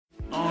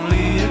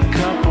only a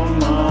couple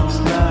months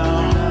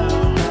now.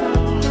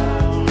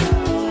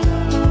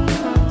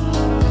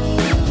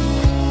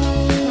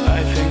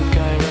 I think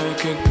I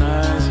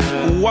recognize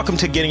her. Welcome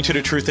to Getting to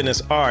the Truth in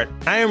This Art.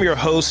 I am your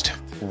host,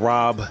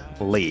 Rob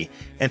Lee.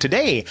 And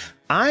today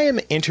I am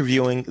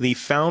interviewing the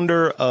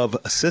founder of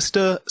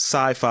Sistah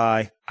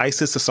Sci-Fi,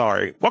 Isis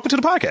Asare. Welcome to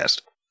the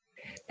podcast.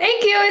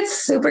 Thank you.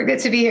 It's super good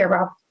to be here,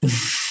 Rob.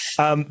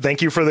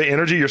 Thank you for the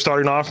energy. You're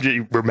starting off.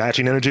 We're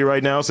matching energy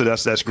right now. So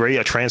that's great.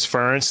 A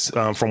transference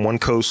from one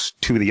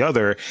coast to the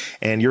other.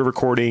 And you're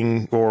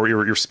recording or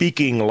you're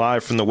speaking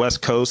live from the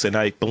West Coast. And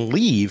I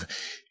believe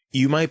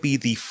you might be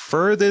the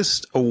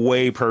furthest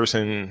away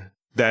person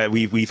that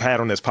we've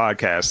had on this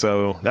podcast.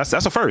 So that's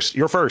a first.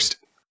 You're first.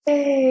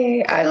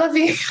 Hey, I love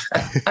you.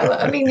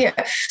 I mean,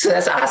 yeah. So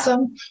that's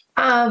awesome.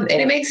 And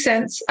it makes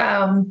sense.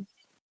 I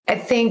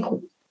think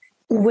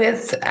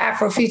with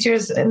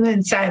Afrofutures and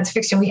then science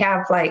fiction, we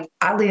have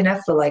oddly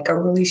enough, a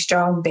really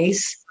strong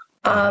base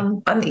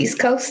on the East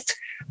Coast.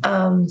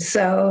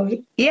 So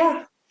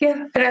yeah.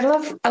 And I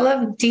love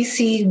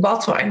DC,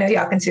 Baltimore. I know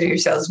y'all consider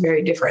yourselves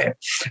very different.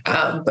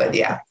 But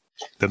yeah.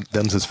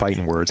 Them's his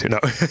fighting words, you know.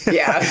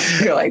 Yeah,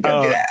 you're like,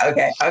 don't do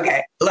that.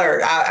 Okay.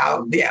 Learn.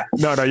 Yeah.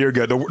 No, you're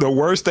good. The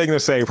worst thing to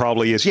say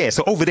probably is,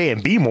 so over there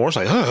in Bmore, it's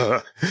like,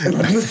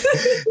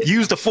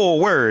 use the full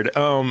word.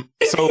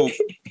 So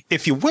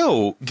if you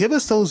will, give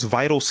us those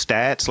vital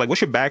stats. Like,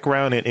 what's your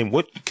background and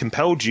what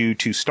compelled you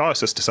to start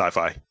Sistah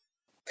Sci-Fi?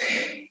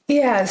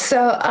 Yeah.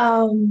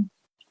 So,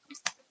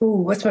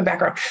 what's my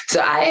background? So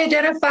I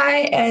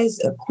identify as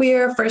a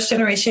queer first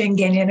generation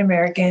Ghanaian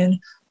American.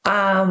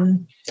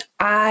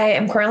 I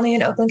am currently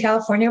in Oakland,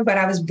 California, but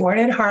I was born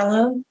in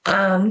Harlem.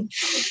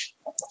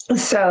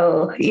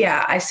 So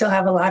yeah, I still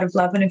have a lot of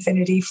love and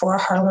affinity for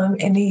Harlem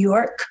and New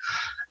York.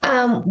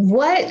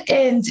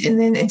 And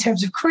then in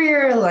terms of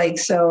career,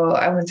 so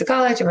I went to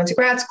college, I went to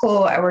grad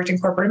school, I worked in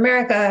corporate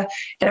America,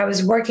 and I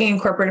was working in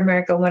corporate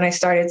America when I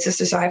started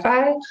Sistah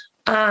Sci-Fi.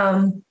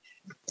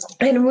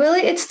 And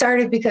really it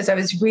started because I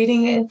was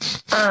reading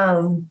it.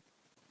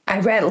 I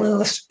read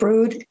Lilith's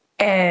Brood.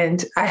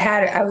 And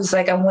I was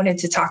like, I wanted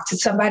to talk to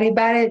somebody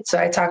about it. So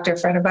I talked to a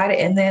friend about it.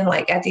 And then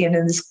at the end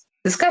of this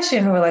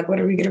discussion, we're like, what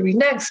are we going to read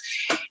next?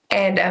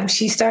 And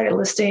she started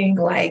listing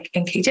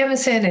N.K.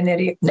 Jemisin and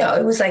it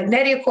was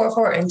Nnedi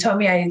Okorafor and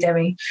Tomi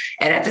Adeyemi.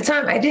 And at the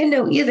time I didn't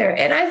know either.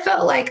 And I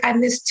felt like I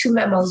missed two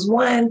memos.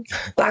 One,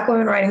 Black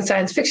women writing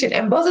science fiction,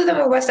 and both of them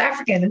were West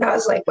African. And I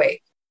was like,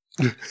 wait.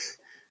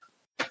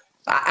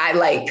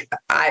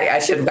 I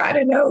should have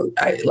gotten a note.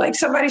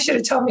 Somebody should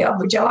have told me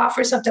over Jollof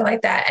or something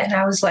like that. And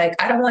I was like,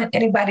 I don't want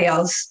anybody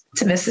else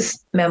to miss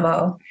this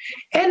memo.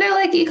 And they're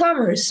like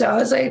e-commerce. So I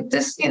was like,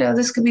 this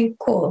could be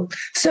cool.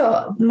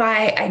 So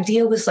my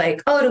idea was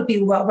it'll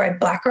be well-read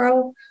Black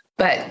girl,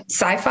 but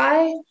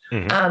sci-fi.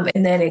 Mm-hmm.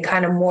 And then it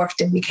kind of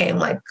morphed and became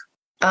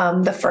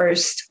the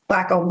first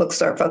Black-owned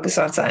bookstore focused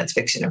on science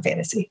fiction and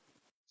fantasy.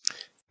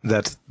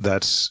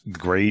 That's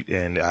great.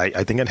 And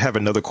I think I'd have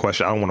another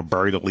question. I don't want to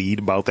bury the lead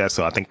about that.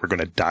 So I think we're going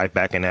to dive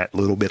back in that a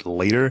little bit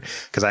later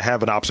because I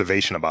have an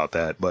observation about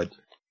that. But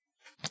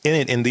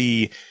in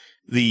the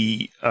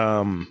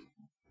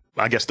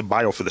I guess the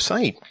bio for the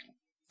site,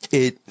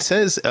 it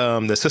says that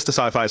Sistah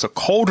Sci-Fi is a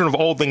cauldron of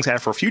all things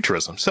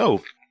Afrofuturism.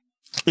 So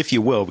if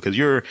you will, because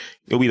you'll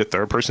be the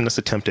third person that's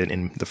attempted,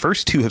 and the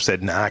first two have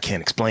said, nah, I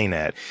can't explain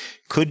that.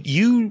 Could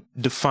you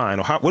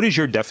define, or what is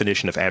your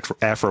definition of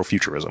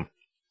Afrofuturism?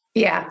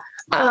 Yeah.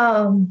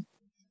 I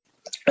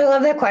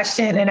love that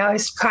question. And I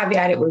always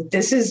caveat it with,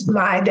 this is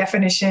my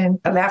definition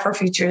of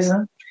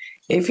Afrofuturism.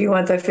 If you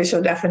want the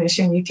official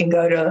definition, you can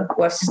go to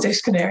Webster's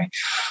Dictionary.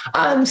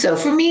 So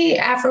for me,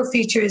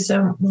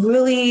 Afrofuturism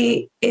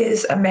really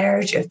is a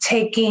marriage of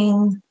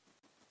taking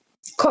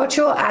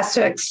cultural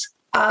aspects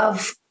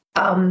of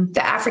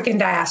the African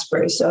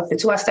diaspora. So if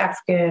it's West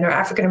African or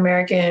African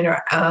American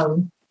or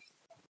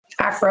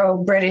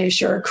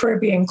Afro-British or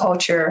Caribbean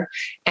culture,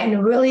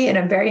 and really in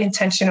a very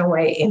intentional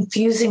way,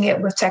 infusing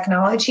it with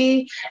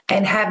technology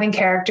and having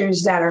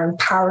characters that are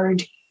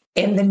empowered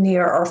in the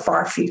near or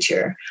far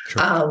future.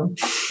 Sure.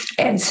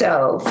 And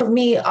so for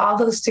me, all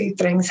those three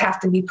things have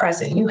to be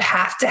present. You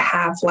have to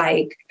have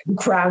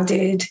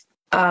grounded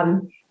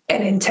an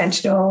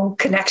intentional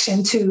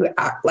connection to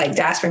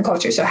diasporan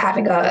culture. So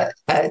having a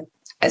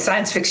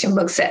science fiction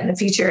book set in the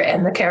future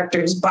and the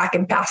character is Black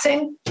and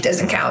passing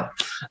doesn't count.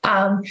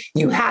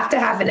 You have to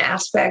have an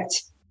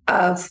aspect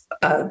of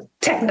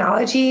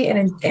technology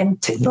and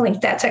to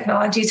link that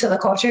technology to the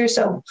culture.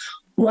 So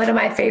one of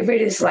my favorite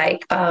is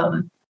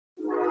Layla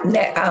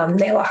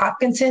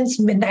Hopkinson's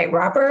Midnight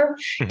Robber.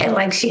 Mm-hmm.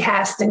 And she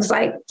has things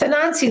like the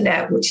Nancy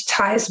Net, which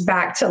ties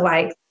back to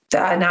the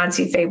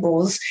Anansi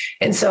fables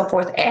and so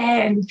forth.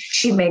 And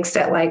she makes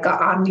that an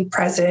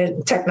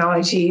omnipresent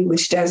technology,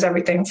 which does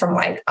everything from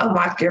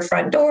unlock your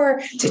front door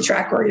to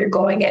track where you're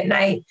going at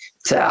night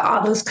to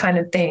all those kind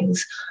of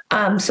things.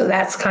 So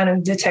that's kind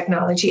of the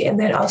technology. And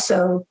then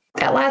also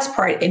that last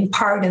part,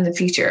 empowered in the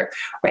future,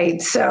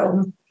 right?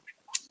 So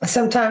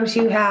sometimes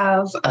you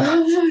have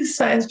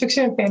science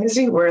fiction and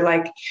fantasy where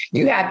like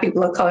you have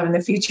people of color in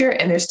the future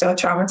and they're still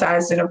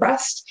traumatized and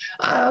oppressed.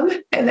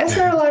 And that's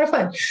not a lot of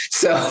fun.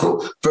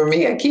 So for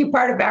me, a key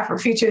part of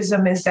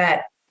Afrofuturism is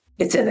that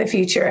it's in the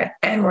future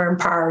and we're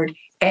empowered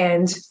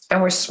and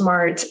we're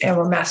smart and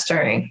we're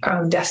mastering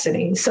our own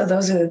destiny. So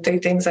those are the three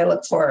things I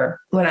look for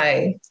when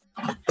I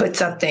put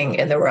something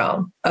in the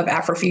realm of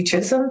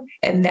Afrofuturism.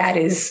 And that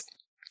is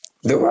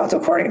the world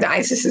according to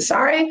Isis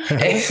Asare.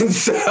 And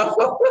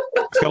so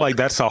I feel like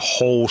that's a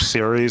whole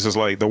series. It's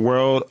like the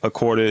world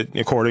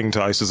according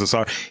to Isis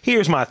Asare.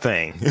 Here's my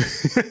thing.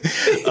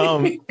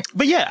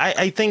 But yeah,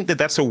 I think that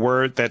that's a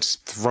word that's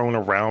thrown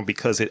around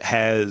because it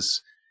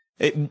has.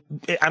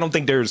 I don't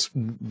think there's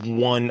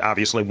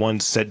obviously one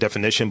set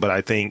definition, but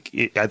I think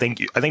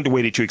the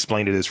way that you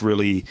explained it is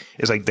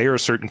like there are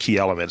certain key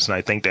elements, and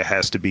I think there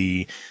has to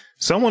be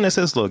someone that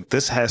says, "Look,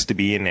 this has to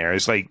be in there."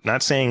 It's like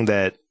not saying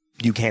that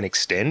you can't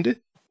extend,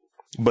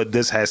 but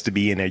this has to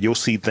be in there. You'll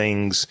see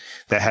things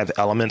that have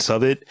elements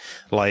of it,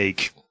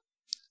 like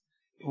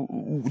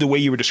the way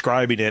you were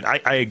describing it.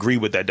 I agree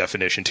with that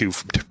definition too.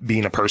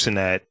 Being a person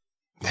that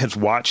has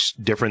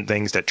watched different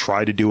things that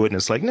try to do it, and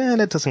it's like, nah,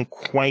 that doesn't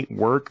quite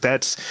work.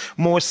 That's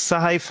more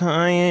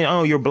sci-fi.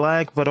 Oh, you're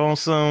black, but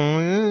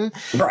also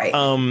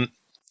right.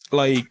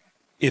 Like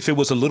if it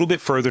was a little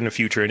bit further in the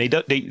future,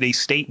 and they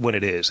state when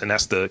it is, and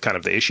that's the kind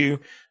of the issue.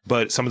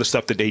 But some of the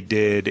stuff that they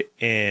did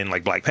in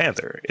like Black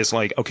Panther, it's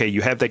like, okay,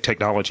 you have that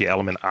technology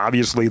element.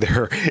 Obviously,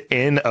 they're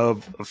in a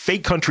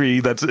fake country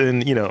that's in,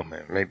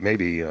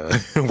 maybe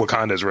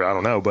Wakanda's real. I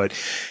don't know, but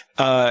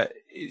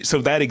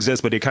so that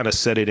exists, but they kind of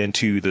set it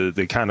into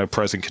the kind of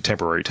present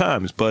contemporary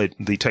times. But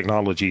the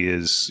technology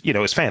is,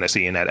 it's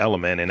fantasy in that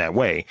element in that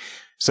way.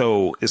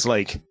 So it's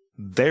like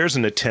there's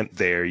an attempt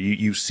there.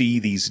 You see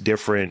these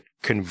different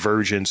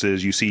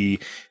convergences. You see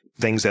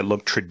things that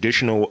look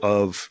traditional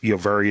of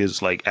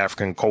various like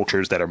African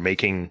cultures that are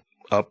making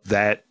up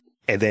that.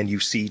 And then you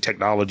see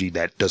technology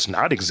that does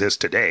not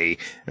exist today.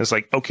 And it's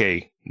like,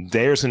 okay,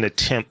 there's an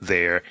attempt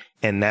there,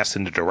 and that's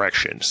in the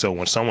direction. So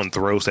when someone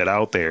throws that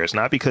out there, it's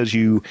not because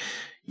you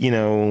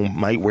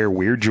might wear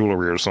weird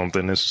jewelry or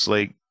something. It's just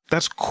like,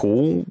 that's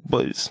cool,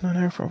 but it's not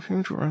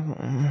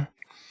Afrofuturism.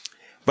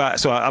 But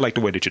so I like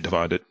the way that you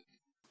defined it.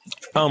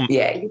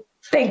 Yeah,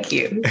 thank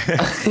you.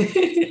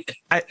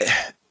 I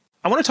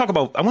want to talk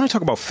about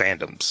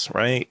fandoms,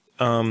 right?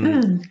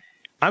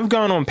 I've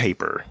gone on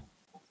paper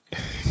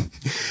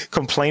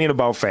complaining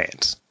about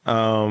fans.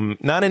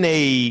 Not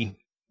in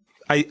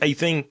I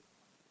think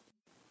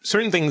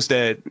certain things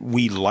that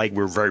we like,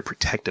 we're very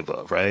protective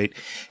of, right?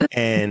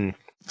 And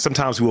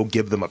sometimes we'll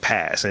give them a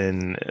pass.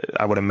 And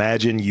I would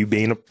imagine you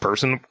being a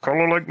person of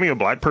color like me, a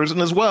black person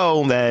as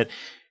well, that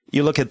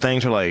you look at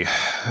things, you're like,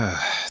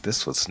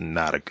 this was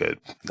not a good,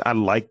 I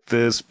like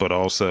this, but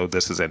also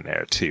this is in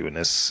there too. And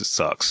this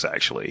sucks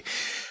actually.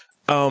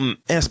 And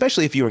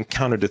especially if you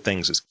encounter the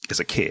things as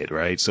a kid,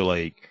 right? So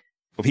like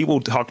when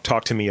people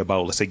talk to me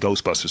about, let's say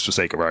Ghostbusters for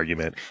sake of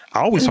argument,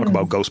 I always talk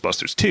about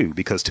Ghostbusters too,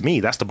 because to me,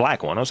 that's the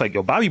black one. I was like,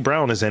 yo, Bobby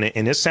Brown is in it.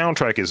 And his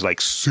soundtrack is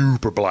like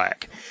super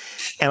black.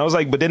 And I was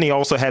like, but then he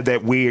also had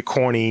that weird,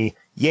 corny,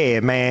 yeah,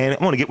 man,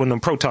 I want to get one of them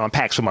proton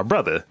packs for my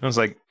brother. And I was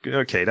like,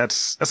 okay,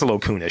 that's a little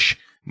coonish,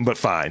 but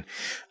fine.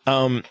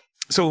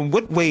 So in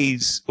what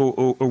ways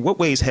or what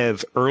ways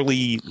have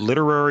early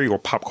literary or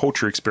pop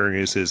culture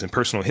experiences and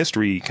personal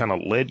history kind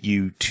of led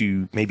you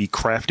to maybe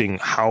crafting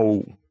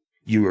how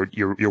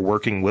you're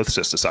working with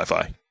Sistah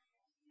Sci-Fi?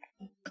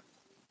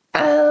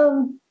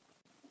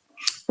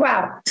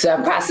 Wow. So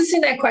I'm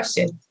processing that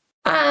question.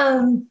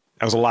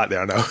 That was a lot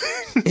there, I know.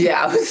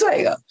 Yeah, I was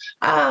like,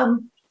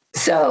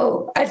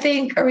 so I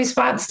think a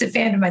response to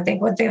fandom, I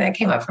think one thing that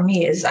came up for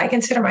me is I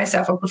consider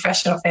myself a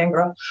professional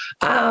fangirl.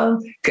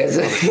 Because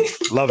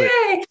love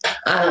it.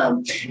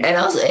 And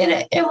also,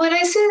 and when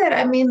I say that,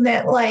 I mean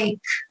that like,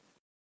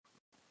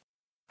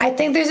 I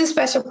think there's a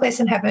special place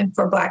in heaven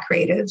for Black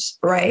creatives,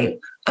 right?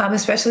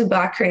 Especially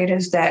Black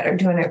creatives that are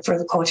doing it for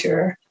the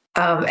culture.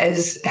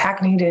 As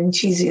hackneyed and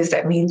cheesy as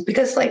that means,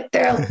 because like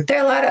there are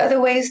a lot of other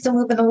ways to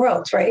move in the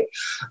world, right?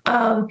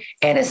 And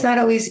it's not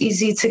always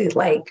easy to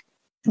like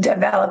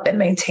develop and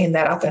maintain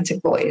that authentic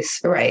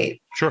voice,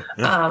 right? Sure.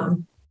 Yeah.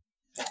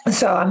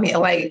 So I mean,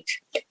 like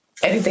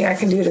anything I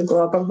can do to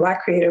grow up a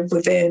Black creative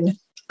within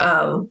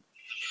my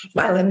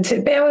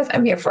limited bandwidth,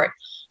 I'm here for it.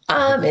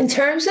 In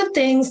terms of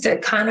things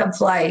that kind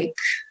of like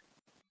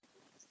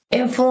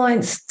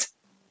influenced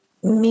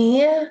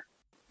me,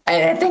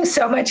 and I think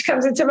so much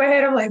comes into my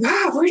head. I'm like,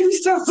 where do we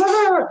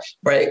start?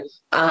 Right.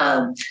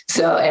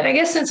 So, and I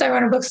guess since I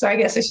run a bookstore, I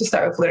guess I should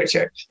start with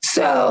literature.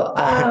 So,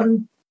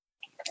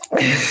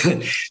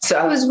 so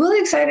I was really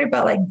excited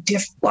about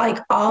like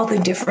all the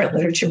different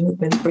literature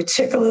movements,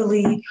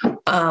 particularly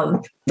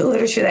the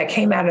literature that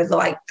came out of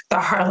the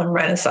Harlem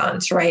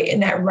Renaissance, right?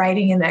 And that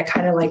writing and that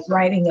kind of like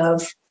writing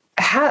of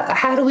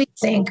how do we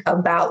think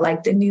about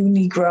like the new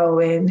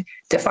Negro and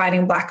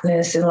defining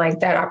Blackness and like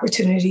that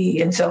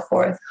opportunity and so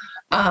forth.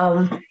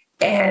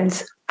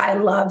 And I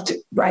loved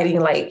writing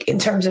like in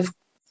terms of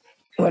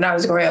when I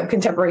was growing up,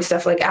 contemporary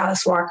stuff like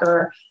Alice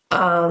Walker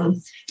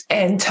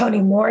and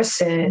Toni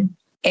Morrison,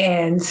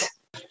 and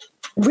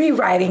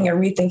rewriting and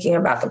rethinking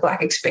about the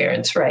Black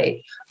experience,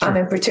 right? Sure.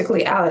 And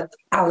particularly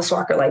Alice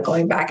Walker, like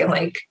going back and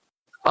like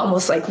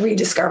almost like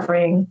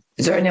rediscovering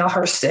Zora Neale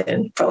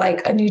Hurston for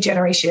like a new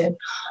generation.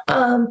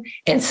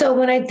 And so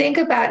when I think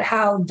about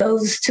how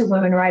those two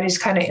women writers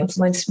kind of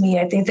influenced me,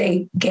 I think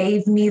they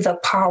gave me the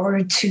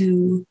power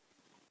to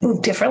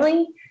move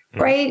differently,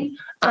 right?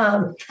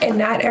 And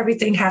not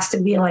everything has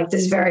to be in like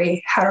this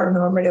very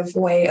heteronormative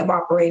way of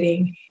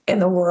operating in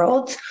the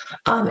world.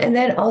 And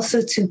then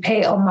also to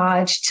pay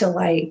homage to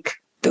like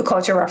the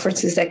cultural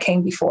references that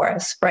came before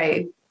us,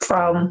 right?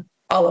 From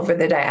all over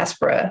the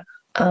diaspora.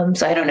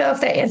 So I don't know if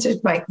that answers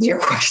your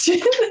question.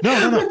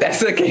 No. But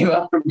that's what came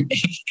up for me.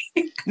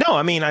 No,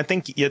 I mean, I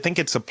think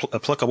it's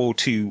applicable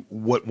to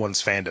what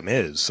one's fandom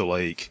is. So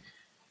like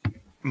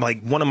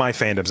one of my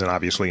fandoms, and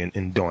obviously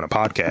in doing a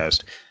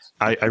podcast,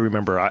 I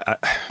remember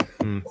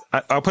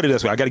I'll put it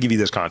this way. I got to give you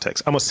this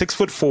context. I'm a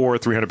 6'4",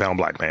 300-pound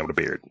Black man with a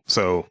beard.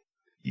 So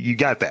you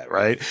got that,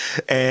 right?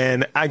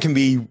 And I can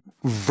be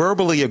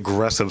verbally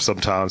aggressive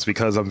sometimes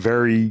because I'm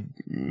very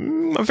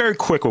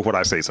quick with what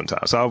I say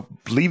sometimes. So I'll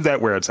leave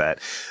that where it's at.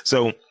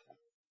 So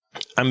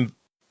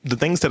the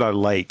things that I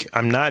like,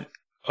 I'm not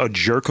a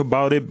jerk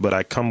about it, but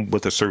I come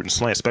with a certain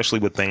slant, especially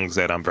with things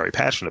that I'm very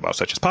passionate about,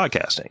 such as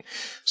podcasting.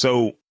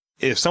 So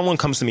if someone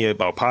comes to me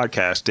about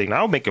podcasting,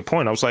 I'll make a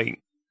point. I was like,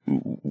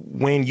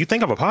 when you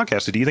think of a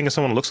podcaster, do you think of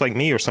someone who looks like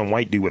me or some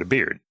white dude with a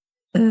beard?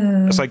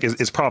 It's like,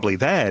 it's probably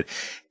that.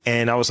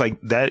 And I was like,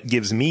 that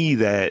gives me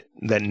that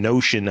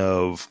notion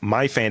of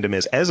my fandom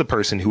is, as a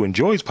person who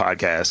enjoys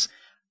podcasts,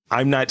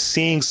 I'm not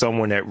seeing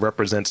someone that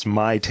represents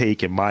my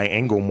take and my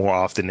angle more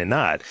often than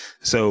not.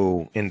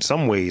 So in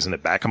some ways, in the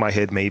back of my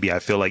head, maybe I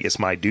feel like it's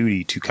my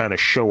duty to kind of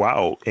show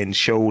out and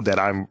show that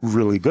I'm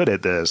really good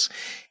at this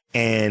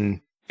and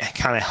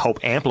kind of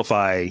help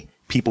amplify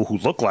people who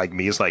look like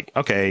me. It's like,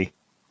 okay,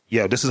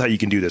 yeah, this is how you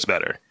can do this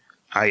better.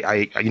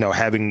 I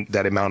having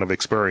that amount of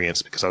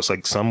experience, because I was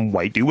like, some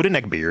white dude with a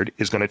neck beard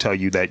is going to tell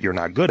you that you're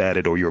not good at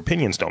it or your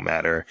opinions don't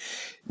matter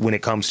when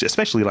it comes to,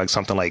 especially like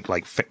something like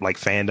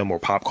fandom or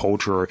pop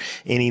culture or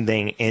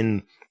anything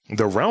in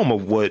the realm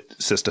of what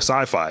Sistah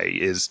Sci-Fi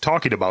is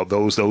talking about,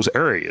 those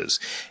areas.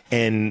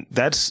 And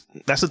that's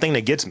the thing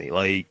that gets me.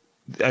 Like,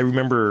 I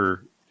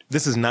remember,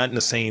 this is not in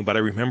the same, but I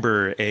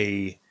remember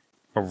a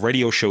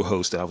radio show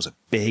host that I was a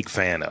big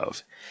fan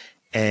of.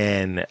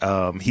 And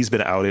he's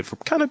been outed for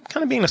kind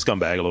of being a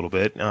scumbag a little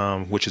bit,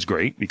 which is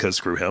great because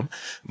screw him.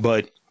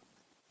 But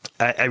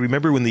I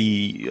remember when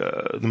the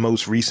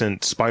most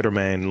recent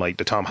Spider-Man, like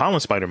the Tom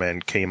Holland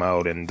Spider-Man, came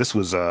out, and this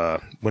was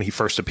when he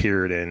first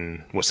appeared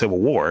in Civil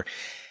War.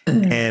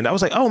 And I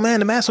was like, oh man,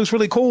 the mask looks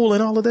really cool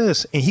and all of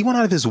this. And he went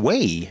out of his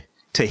way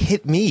to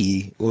hit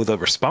me with a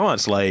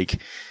response like,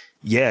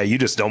 yeah, you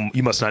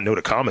must not know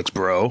the comics,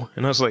 bro.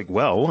 And I was like,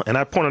 well, and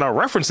I pointed out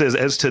references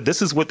as to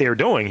this is what they're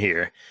doing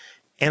here.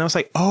 And I was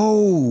like,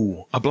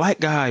 oh, a Black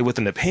guy with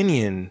an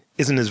opinion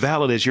isn't as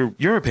valid as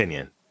your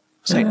opinion.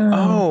 It's like,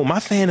 oh, my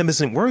fandom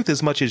isn't worth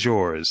as much as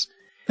yours.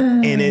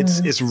 And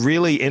it's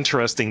really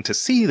interesting to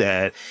see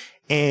that.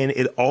 And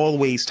it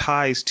always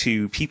ties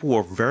to people who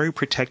are very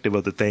protective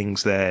of the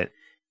things that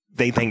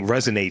they think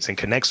resonates and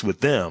connects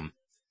with them.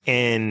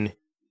 And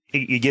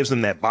it gives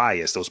them that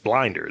bias, those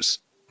blinders.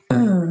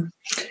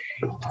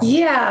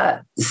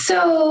 Yeah.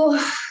 So,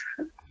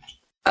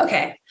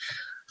 okay.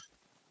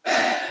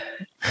 I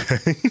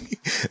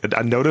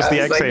noticed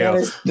the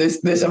exhale. Like,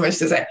 there's so much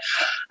to say.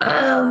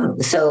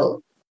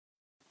 So,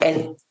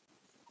 and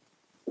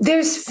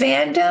there's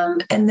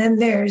fandom, and then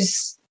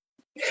there's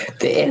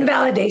the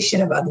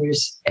invalidation of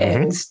others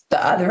and the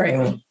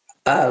othering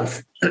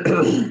of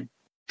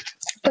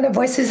other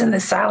voices and the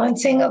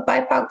silencing of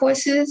BIPOC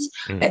voices.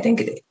 I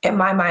think in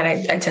my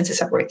mind, I tend to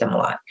separate them a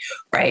lot,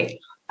 right?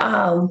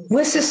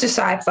 With Sistah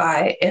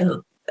Sci-Fi,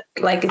 and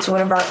like it's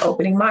one of our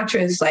opening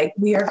mantras, like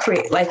we're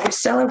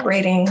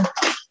celebrating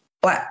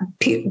Black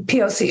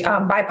POC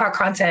BIPOC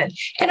content,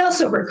 and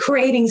also we're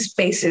creating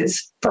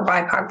spaces for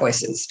BIPOC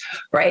voices,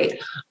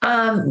 right?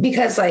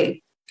 Because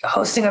like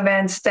hosting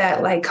events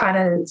that like kind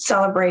of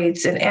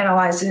celebrates and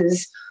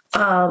analyzes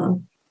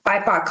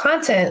BIPOC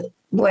content,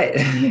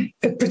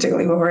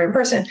 particularly when we're in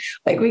person,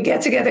 like we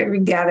get together, we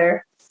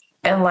gather,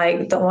 and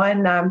like the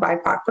one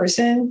non-BIPOC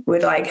person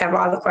would like have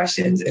all the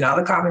questions and all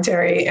the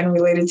commentary and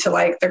related to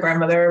like their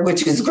grandmother,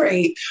 which is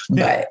great,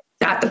 but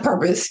not the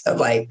purpose of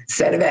like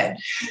said event.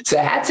 So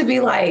it had to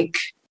be like,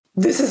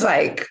 this is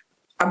like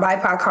a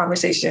BIPOC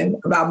conversation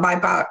about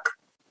BIPOC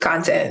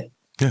content.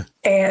 Yeah.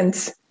 And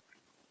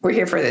we're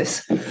here for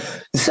this.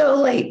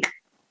 So like,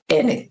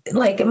 and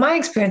like in my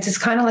experience, it's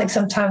kind of like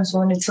sometimes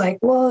when it's like,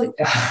 well,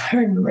 I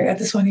remember I got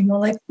this one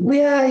email like,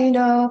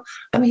 yeah,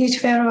 I'm a huge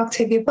fan of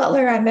Octavia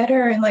Butler. I met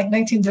her in like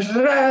 19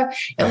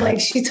 and like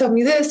she told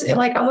me this, and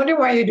like I wonder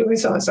why you're doing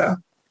so and so.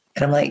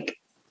 And I'm like,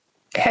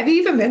 have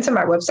you even been to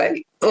my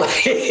website?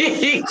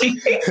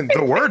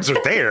 The words are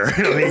there.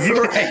 I mean,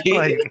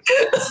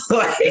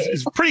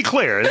 it's pretty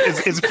clear.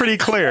 It's pretty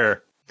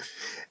clear.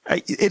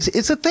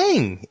 It's a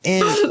thing.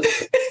 And,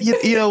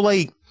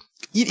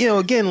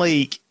 again,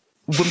 like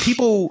when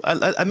people,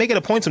 I make it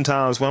a point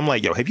sometimes when I'm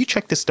like, yo, have you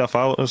checked this stuff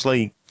out? It's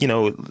like,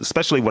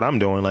 especially what I'm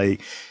doing,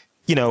 like,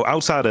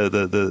 outside of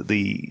the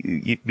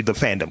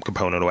fandom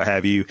component or what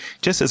have you,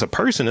 just as a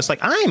person, it's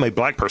like, I am a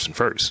black person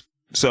first.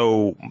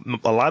 So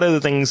a lot of the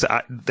things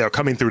they're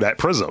coming through that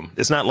prism.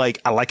 It's not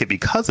like I like it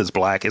because it's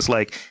black. It's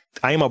like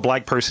I am a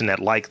black person that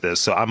like this,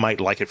 so I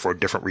might like it for a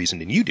different reason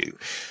than you do.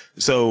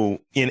 So,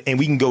 and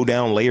we can go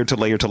down layer to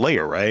layer to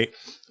layer, right?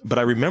 But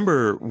I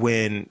remember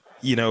when,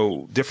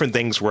 different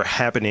things were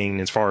happening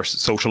as far as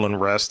social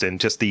unrest and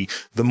just the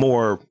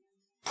more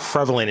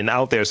prevalent and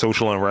out there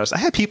social unrest. I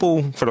had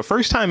people for the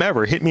first time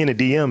ever hit me in the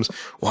DMs.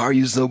 Why are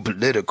you so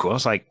political? I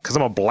was like, because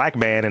I'm a black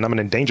man and I'm an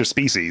endangered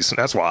species.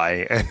 That's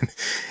why.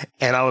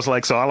 And I was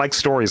like, so I like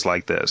stories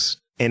like this.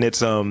 And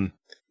it's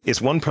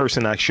one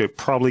person I should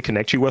probably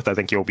connect you with. I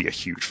think you'll be a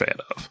huge fan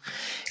of.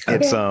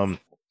 Okay.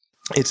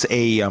 It's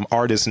a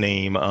artist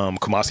named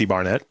Kumasi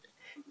Barnett.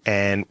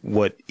 And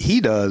what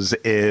he does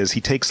is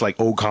he takes like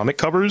old comic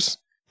covers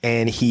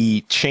and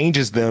he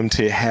changes them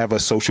to have a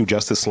social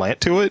justice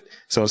slant to it.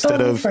 So instead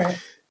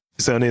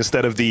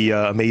of the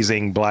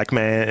amazing black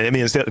man,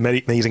 instead of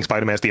amazing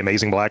Spider-Man, it's the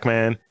amazing black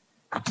man,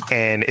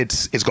 and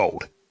it's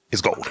gold.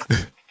 It's gold.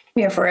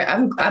 Yeah, for it.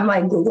 I'm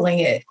like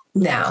Googling it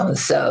now,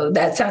 so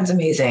that sounds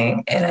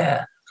amazing.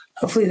 And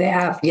hopefully they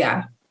have.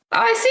 Yeah,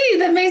 I see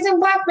the amazing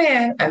black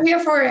man. I'm here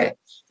for it.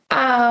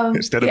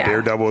 Instead of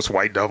Daredevil, it's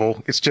White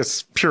Devil. It's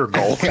just pure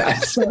gold.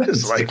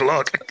 It's like,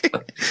 look.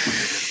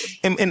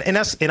 And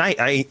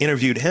I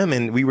interviewed him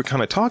and we were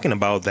kind of talking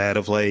about that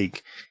of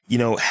like,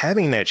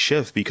 having that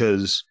shift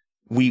because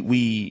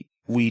we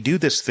do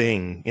this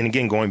thing. And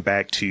again, going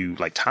back to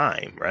like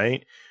time,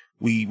 right?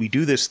 We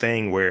do this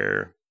thing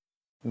where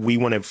we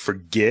want to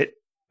forget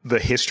the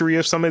history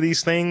of some of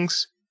these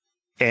things.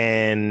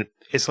 And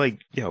it's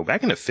like,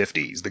 back in the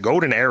 50s, the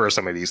golden era of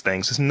some of these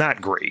things is not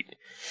great.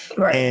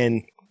 Right.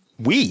 And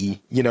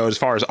we, as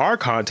far as our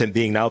content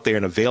being out there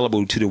and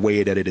available to the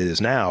way that it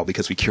is now,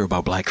 because we care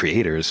about black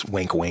creators,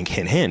 wink, wink,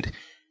 hint, hint,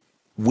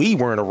 we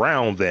weren't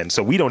around then.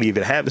 So we don't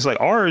even have, it's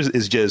like ours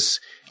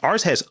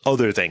has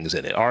other things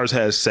in it. Ours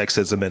has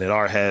sexism in it.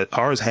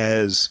 Ours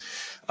has,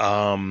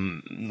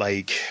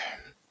 like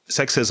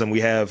sexism. We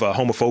have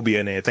homophobia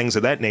in it, things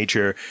of that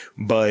nature.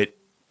 But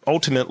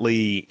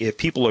ultimately, if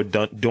people are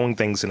doing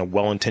things in a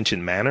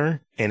well-intentioned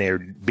manner and they're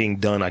being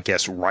done, I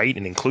guess, right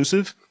and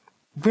inclusive,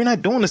 we're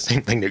not doing the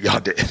same thing that y'all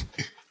did.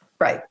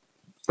 Right.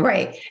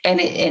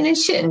 And it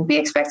shouldn't be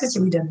expected to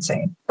be done the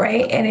same.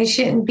 Right. And it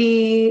shouldn't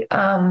be,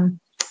 I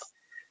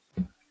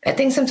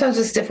think sometimes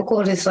it's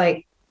difficult. It's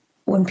like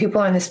when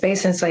people are in the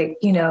space and it's like,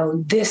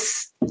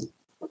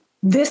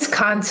 this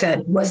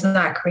content was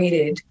not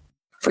created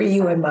for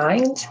you in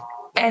mind.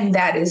 And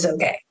that is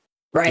okay.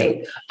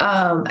 Right.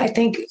 Yeah. I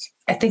think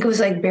it was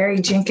like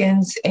Barry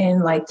Jenkins in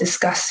like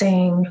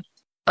discussing,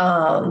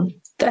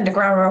 the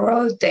Underground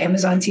Railroad, the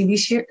Amazon TV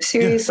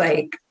series,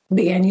 like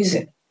began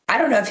using, I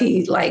don't know if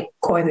he like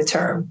coined the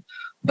term,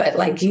 but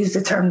like used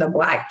the term the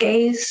black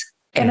gaze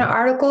in an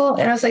article.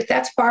 And I was like,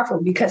 that's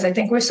powerful because I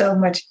think we're so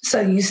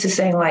used to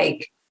saying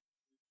like,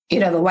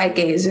 the white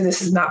gaze, or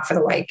this is not for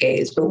the white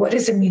gaze, but what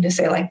does it mean to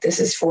say like, this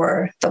is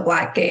for the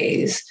black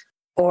gaze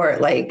or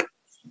like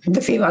the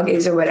female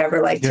gaze or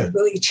whatever, like to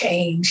really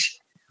change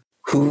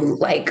who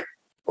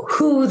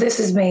this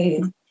is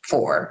made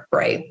for.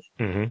 Right.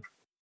 Mm-hmm.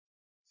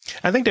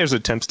 I think there's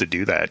attempts to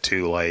do that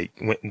too. Like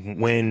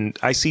when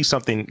I see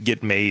something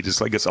get made,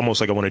 it's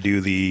almost like I want to do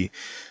the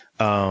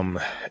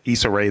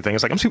Issa Rae thing.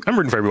 It's like I'm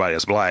rooting for everybody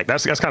that's black.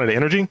 That's kind of the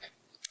energy.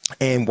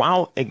 And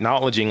while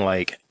acknowledging,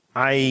 like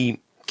I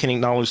can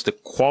acknowledge the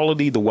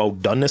quality, the well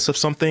doneness of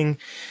something,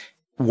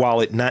 while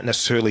it not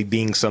necessarily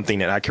being something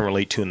that I can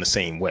relate to in the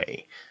same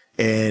way.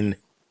 And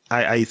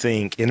I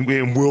think, and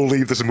we'll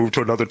leave this and move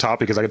to another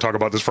topic because I can talk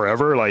about this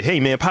forever. Like, hey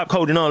man, pop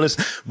code and all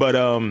this, but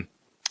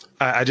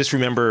I just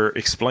remember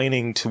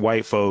explaining to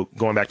white folk,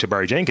 going back to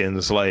Barry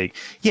Jenkins, like,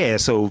 yeah,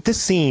 so this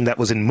scene that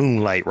was in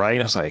Moonlight, right?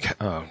 I was like,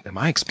 am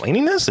I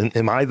explaining this? And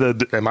am I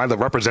the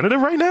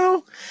representative right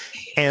now?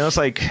 And I was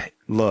like,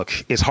 look,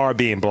 it's hard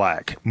being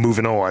black.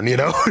 Moving on,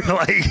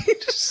 like,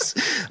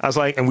 I was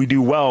like, and we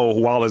do well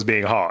while it's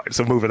being hard.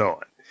 So moving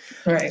on.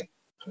 Right.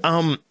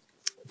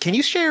 Can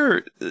you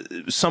share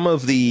some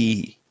of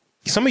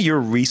your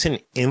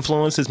recent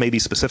influences, maybe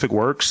specific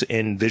works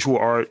in visual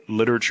art,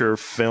 literature,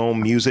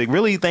 film, music,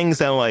 really things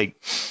that like,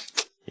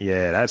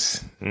 yeah,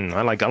 that's,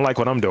 I like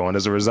what I'm doing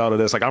as a result of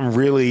this. Like, I'm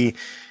really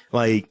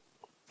like,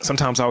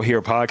 sometimes I'll hear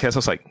a podcast. I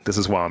was like, this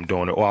is why I'm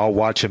doing it. Or I'll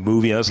watch a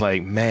movie. I was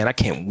like, man, I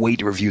can't wait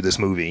to review this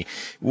movie.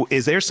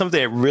 Is there something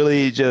that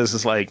really just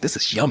is like, this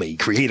is yummy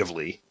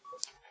creatively?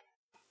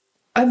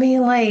 I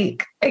mean,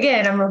 like,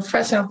 again, I'm a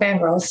professional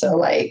fangirl, so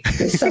like,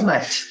 there's so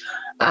much.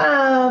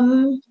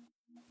 I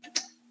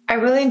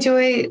really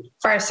enjoy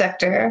Fire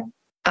Sector.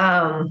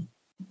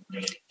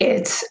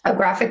 It's a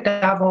graphic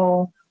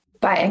novel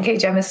by N.K.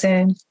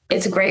 Jemisin.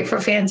 It's great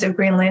for fans of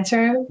Green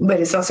Lantern, but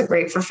it's also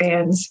great for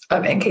fans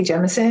of N.K.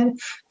 Jemisin.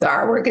 The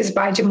artwork is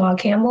by Jamal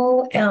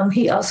Campbell.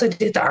 He also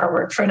did the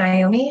artwork for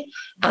Naomi.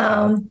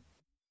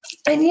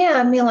 And yeah,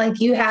 I mean, like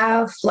you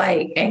have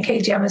like N.K.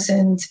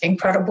 Jemisin's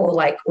incredible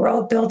like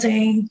world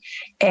building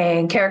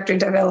and character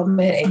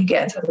development, and you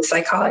get into the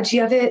psychology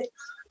of it.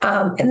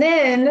 And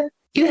then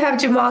you have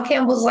Jamal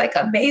Campbell's like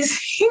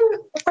amazing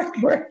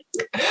artwork.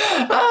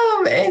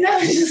 And I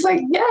was just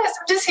like, yes,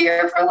 I'm just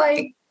here for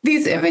like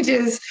these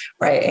images,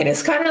 right? And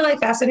it's kind of like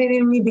fascinating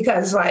to me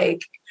because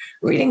like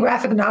reading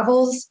graphic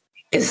novels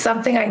is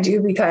something I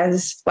do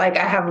because like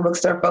I have a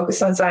bookstore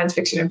focused on science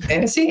fiction and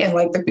fantasy, and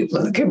like the people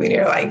in the community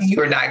are like,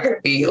 you're not going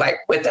to be like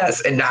with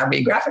us and not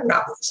read graphic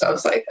novels. So I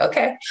was like,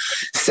 okay.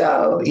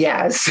 So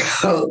yeah,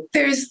 so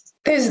there's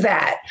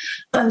that.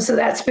 So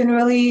that's been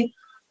really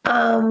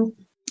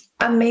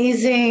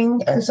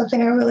amazing and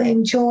something I really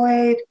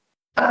enjoyed.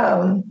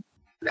 I'm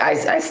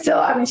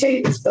gonna show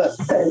you this book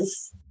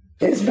because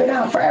it's been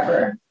out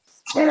forever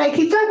and I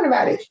keep talking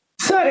about it.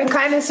 So in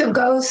Kindness of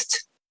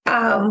Ghost,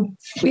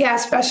 we have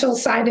special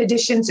signed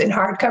editions in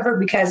hardcover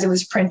because it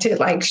was printed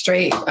like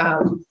straight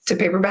to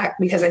paperback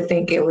because I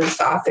think it was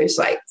the author's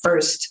like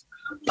first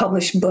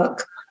published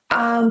book.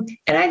 And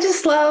I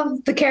just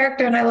love the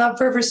character and I love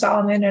River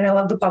Solomon and I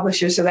love the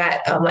publisher. So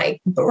that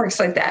like works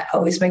like that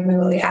always make me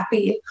really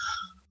happy.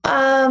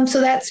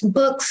 So that's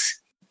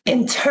books.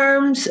 In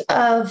terms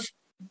of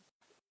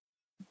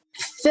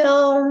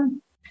film,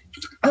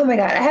 oh my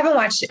God, I haven't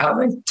watched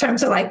in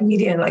terms of like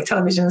media and like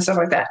television and stuff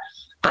like that.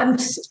 I'm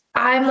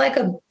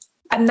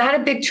not a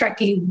big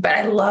Trekkie, but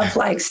I love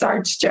like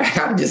Star Trek.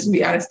 I'll just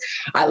be honest.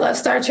 I love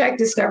Star Trek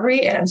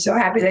Discovery, and I'm so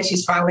happy that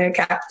she's finally a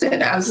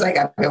captain. I was like,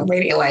 I've been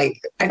waiting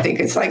like, I think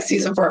it's like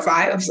season 4 or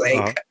 5. I was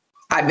like,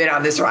 I've been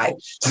on this ride.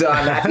 So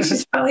I'm happy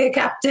she's finally a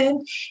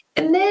captain.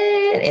 And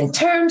then in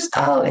terms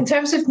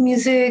of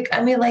music,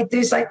 I mean, like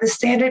there's like the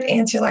standard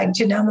answer like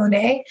Janelle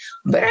Monáe,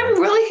 but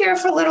I'm really here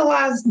for Little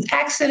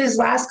X in his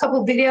last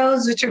couple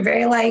videos, which are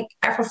very like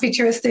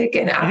Afrofuturistic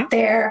and out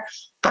there.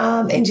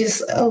 And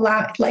just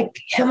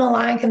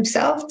allowing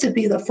himself to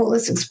be the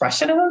fullest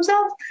expression of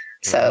himself.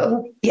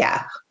 So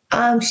yeah,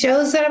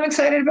 shows that I'm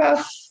excited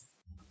about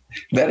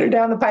that are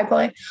down the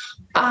pipeline.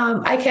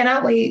 I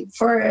cannot wait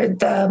for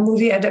the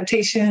movie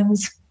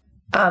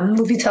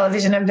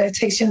television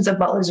adaptations of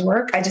Butler's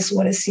work. I just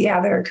want to see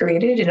how they're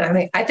created.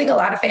 And I think a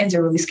lot of fans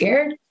are really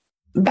scared,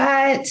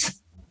 but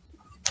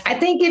I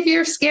think if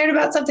you're scared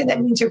about something,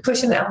 that means you're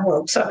pushing the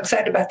envelope. So I'm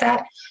excited about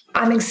that.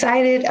 I'm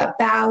excited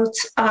about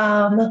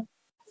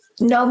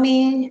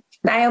Naomi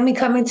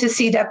coming to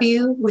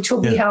CW, which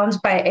will be helmed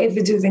by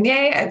Ava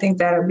DuVernay. I think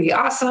that'll be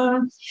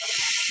awesome.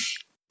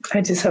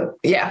 I just hope,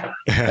 yeah.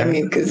 I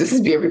mean, because this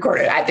is being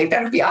recorded. I think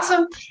that'll be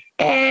awesome.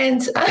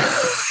 And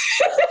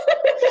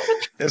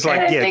it's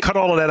like, cut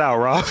all of that out,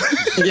 Rob.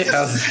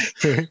 Yeah.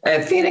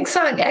 And Phoenix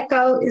Song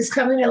Echo is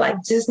coming to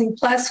like Disney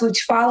Plus,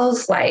 which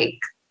follows like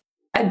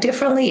a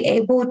differently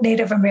abled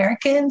Native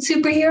American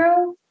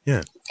superhero.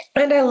 Yeah.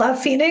 And I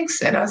love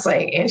Phoenix. And I was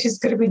like, and she's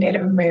going to be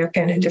Native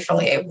American and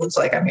differently able. It's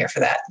like, I'm here for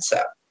that.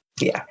 So,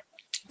 yeah.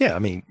 Yeah. I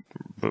mean,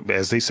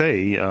 as they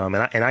say, and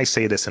I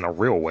say this in a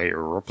real way,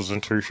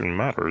 representation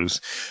matters.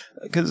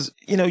 Because,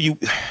 one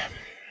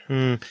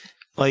of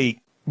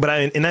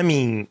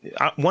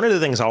the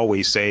things I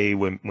always say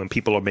when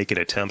people are making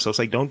attempts, I was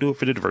like, don't do it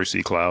for the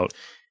diversity cloud.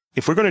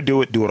 If we're going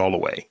to do it all the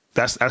way.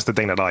 That's the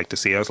thing that I like to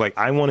see. I was like,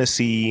 I want to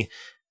see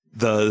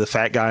the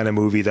fat guy in a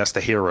movie that's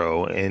the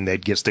hero and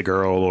that gets the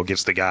girl or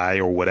gets the guy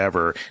or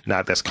whatever,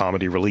 not that's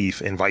comedy relief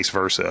and vice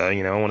versa.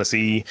 I want to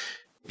see,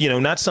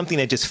 not something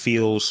that just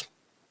feels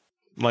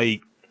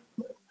like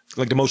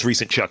the most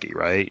recent Chucky,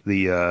 right?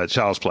 The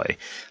Child's Play.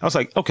 I was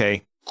like,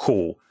 okay,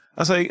 cool.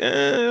 I was like,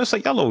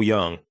 y'all a little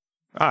young.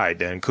 All right,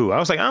 then, cool. I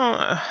was like,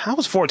 I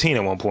was 14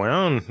 at one point.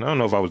 I don't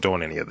know if I was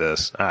doing any of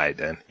this. All right,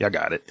 then, y'all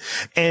got it.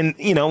 And,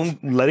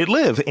 let it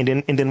live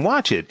and then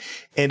watch it.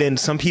 And then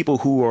some people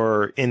who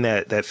are in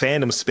that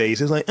fandom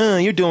space is like,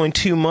 you're doing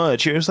too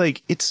much. It's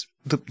like, it's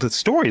the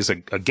story is a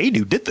gay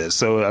dude did this.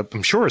 So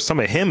I'm sure some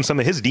of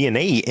his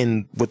DNA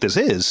in what this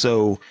is.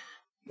 So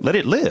let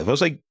it live. I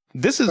was like,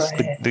 this is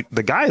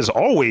the guy has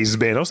always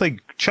been. I was like,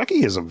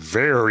 Chucky is a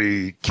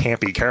very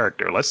campy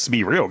character. Let's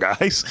be real,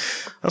 guys.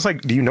 I was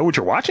like, do you know what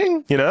you're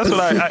watching? That's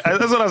what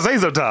that's what I say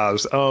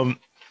sometimes.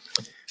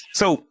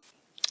 So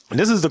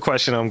this is the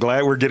question. I'm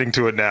glad we're getting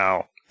to it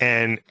now.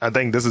 And I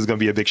think this is going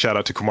to be a big shout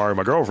out to Kumari,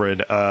 my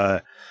girlfriend.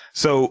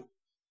 So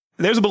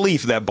there's a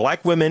belief that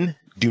Black women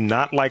do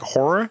not like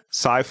horror,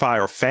 sci-fi,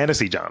 or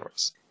fantasy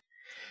genres.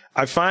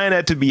 I find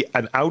that to be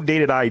an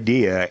outdated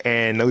idea,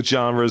 and those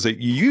genres are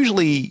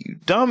usually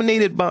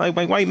dominated by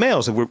white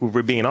males, if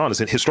we're being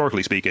honest, and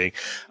historically speaking.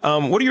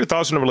 What are your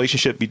thoughts on the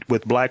relationship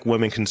with Black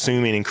women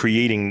consuming and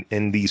creating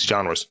in these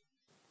genres?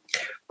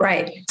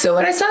 Right. So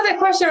when I saw that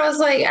question, I was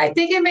like, I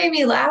think it made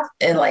me laugh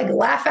and like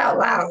laugh out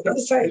loud. I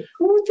was like,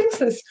 who thinks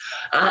this?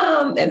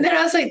 And then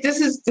I was like,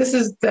 this is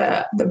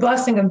the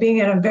blessing of being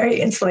in a very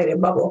insulated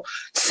bubble.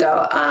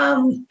 So,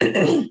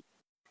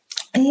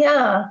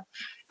 yeah.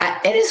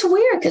 And it's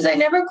weird because I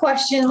never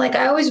questioned, like,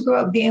 I always grew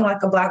up being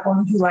like a Black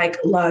woman who like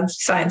loved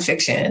science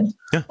fiction,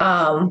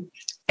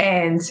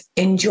 and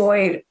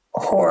enjoyed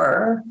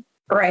horror,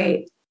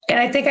 right? And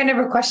I think I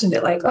never questioned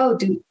it, like, oh,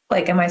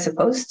 am I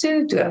supposed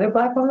to? Do other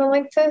Black women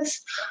like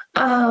this?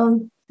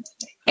 And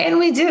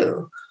we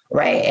do,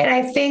 right? And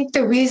I think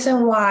the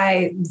reason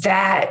why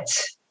that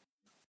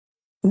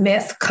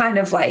myth kind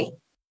of like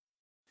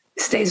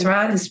stays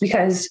around is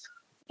because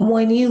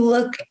when you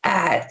look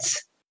at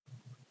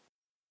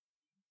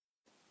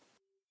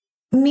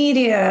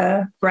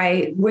media,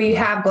 right, where you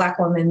have Black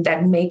women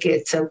that make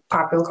it to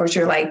popular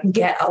culture, like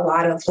get a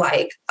lot of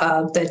like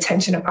the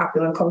attention of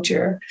popular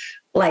culture,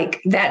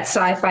 like that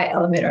sci-fi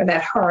element or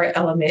that horror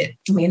element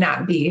may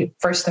not be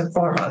first and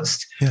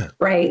foremost,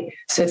 right?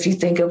 So if you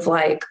think of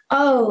like,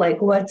 oh,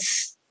 like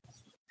what's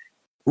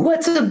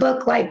a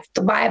book like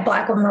by a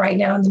Black woman right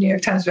now in the New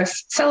York Times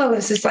bestseller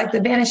list, it's like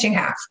The Vanishing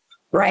Half,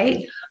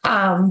 right?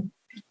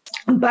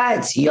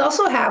 But you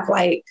also have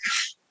like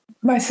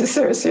My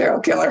Sister, a Serial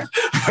Killer,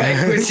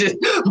 right? Which is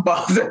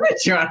both in the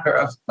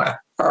genre of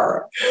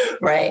horror,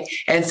 right?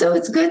 And so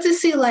it's good to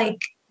see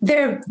like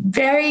there are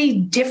very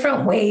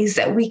different ways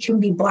that we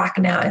can be Black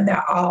now, and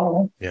they're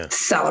all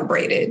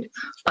celebrated.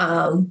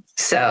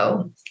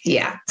 So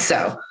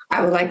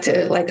I would like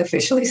to like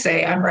officially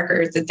say on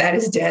record that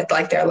is dead.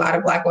 Like there are a lot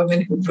of Black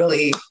women who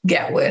really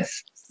get with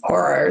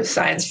horror,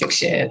 science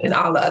fiction, and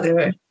all the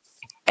other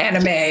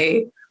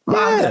anime,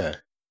 manga.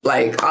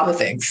 Like all the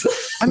things.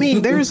 I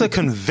mean, there's a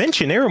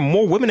convention. There are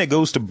more women that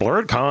goes to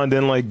BlurredCon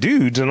than like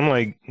dudes. And I'm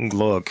like,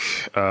 look,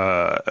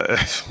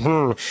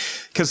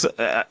 because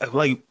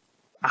like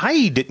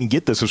I didn't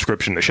get the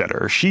subscription to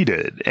Shudder. She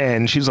did.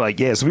 And she's like,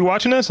 yeah, so we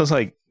watching this? I was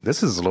like,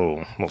 this is a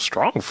little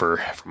strong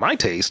for my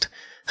taste.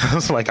 I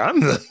was like,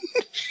 I'm the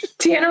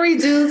Tiana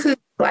Reed, who's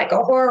like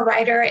a horror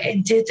writer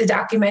and did the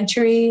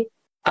documentary.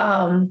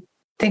 I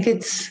think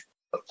it's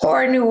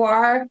Horror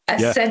Noir, a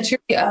century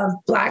of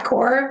Black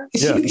horror.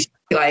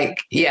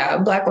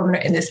 Black women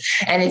are in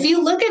this. And if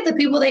you look at the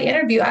people they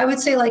interview, I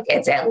would say like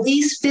it's at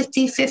least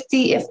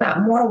 50-50, if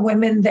not more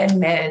women than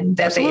men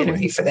that they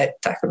interview for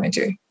that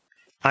documentary.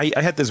 I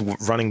had this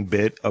running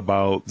bit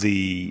about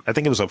I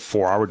think it was a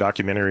 4-hour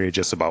documentary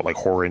just about like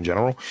horror in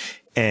general.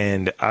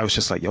 And I was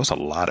just like, yo, it's a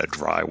lot of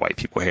dry white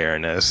people hair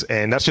in this.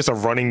 And that's just a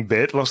running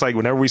bit. It looks like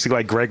whenever we see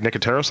like Greg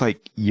Nicotero, it's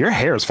like, your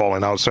hair is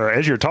falling out, sir,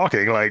 as you're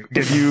talking. Like,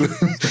 can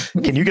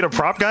you get a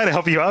prop guy to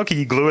help you out? Can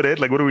you glue it in?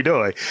 Like, what are we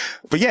doing?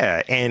 But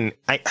yeah, and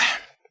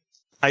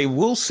I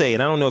will say,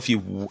 and I don't know if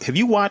have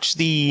you watched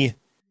when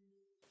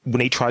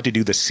they tried to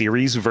do the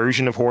series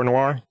version of Horror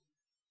Noir?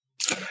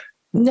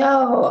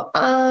 No,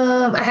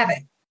 I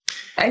haven't.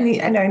 I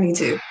know I need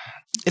to.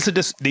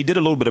 They did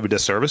a little bit of a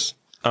disservice.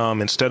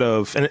 Instead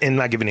of, and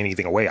not giving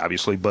anything away,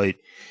 obviously, but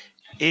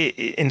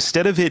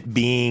instead of it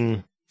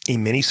being a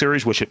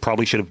miniseries, which it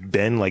probably should have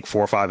been like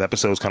 4 or 5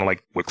 episodes, kind of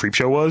like what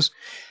Creepshow was,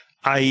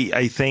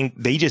 I think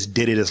they just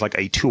did it as like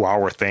a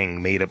 2-hour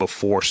thing made up of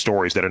 4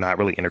 stories that are not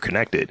really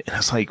interconnected. And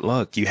it's like,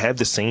 look, you have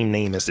the same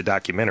name as the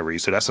documentary,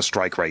 so that's a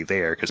strike right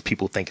there because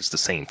people think it's the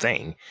same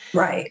thing.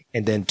 Right.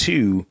 And then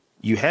 2,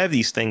 you have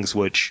these things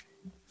which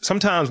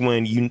sometimes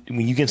when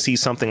you can see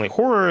something like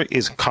horror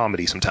is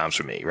comedy sometimes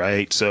for me,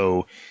 right?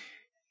 So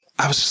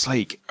I was just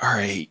like, all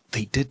right,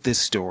 they did this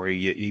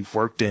story.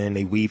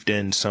 They weaved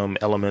in some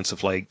elements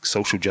of like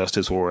social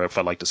justice, or if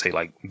I like to say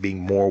like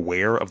being more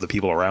aware of the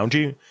people around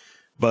you.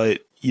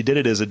 But you did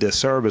it as a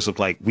disservice of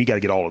like, we got to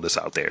get all of this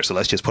out there. So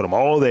let's just put them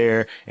all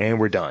there and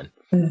we're done.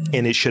 Mm-hmm.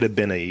 And it should have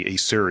been a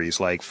series,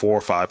 like 4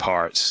 or 5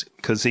 parts,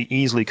 because it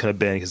easily could have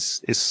been, I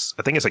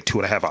think it's like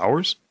 2.5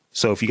 hours.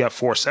 So if you got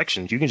 4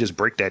 sections, you can just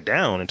break that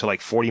down into like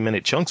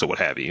 40-minute chunks or what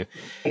have you.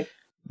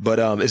 But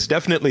it's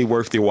definitely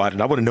worth your watching.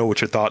 I want to know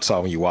what your thoughts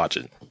are when you watch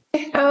it.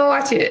 I'll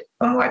watch it.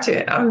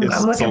 I'm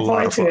looking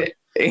forward to it.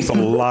 It's a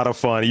lot of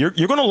fun. You're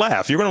going to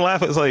laugh. You're going to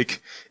laugh. It's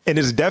like, and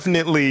it's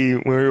definitely,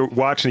 when you're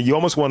watching it, you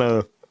almost want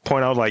to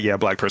point out like, yeah, a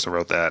Black person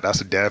wrote that. That's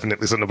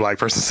definitely something a Black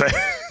person said.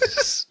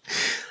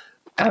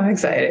 I'm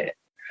excited.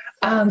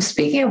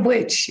 Speaking of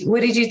which,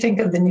 what did you think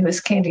of the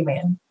newest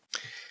Candyman?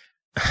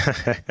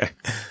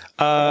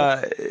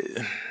 I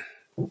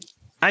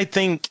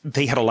think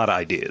they had a lot of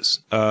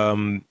ideas.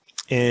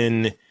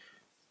 And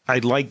I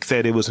like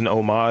that it was an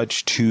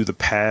homage to the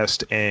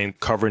past and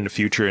covering the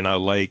future. And I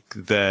like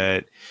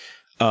that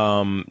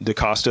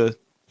DaCosta,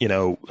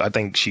 I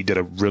think she did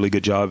a really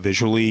good job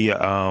visually.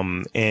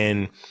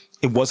 And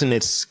it wasn't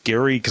as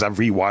scary because I've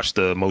rewatched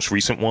the most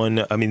recent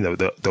one. I mean,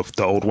 the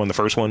old one, the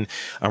first one,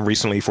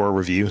 recently for a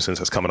review since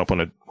it's coming up on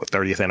the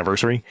 30th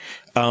anniversary.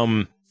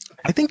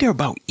 I think they're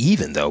about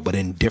even though, but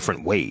in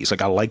different ways.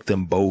 Like I like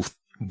them both,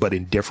 but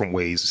in different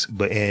ways.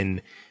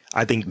 And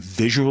I think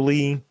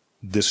visually,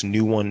 this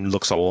new one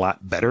looks a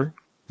lot better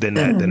than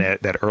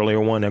that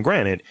earlier one. Now,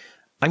 granted,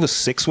 I was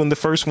 6 when the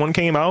first one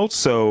came out,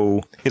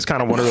 so it's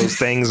kind of one of those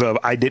things of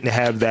I didn't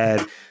have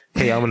that.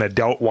 Hey, I'm an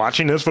adult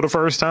watching this for the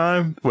first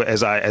time,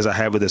 as I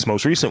have with this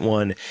most recent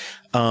one.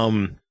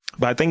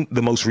 But I think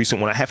the most recent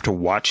one, I have to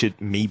watch it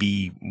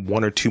maybe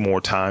 1 or 2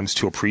 more times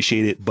to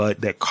appreciate it. But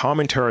that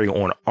commentary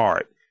on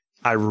art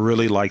I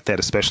really like that,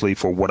 especially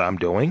for what I'm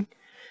doing.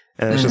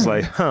 And it's just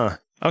like, huh,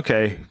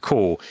 okay,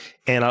 cool.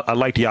 And I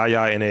liked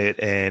Yaya in it,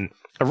 and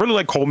I really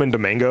like Coleman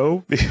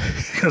Domingo.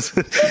 Because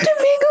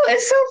Domingo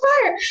is so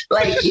fire.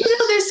 Like, you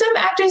know, there's some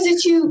actors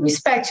that you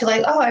respect. You're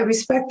like, oh, I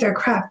respect their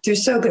craft. They're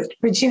so good.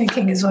 Regina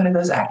King is one of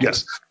those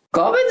actors. yes.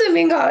 Coleman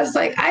Domingo is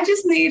like, I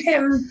just need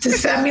him to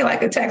send me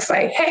like a text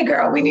like, hey,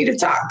 girl, we need to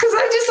talk. Because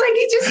I just like,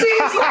 he just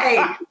seems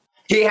like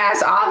he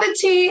has all the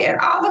tea and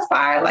all the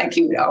fire. Like,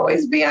 he would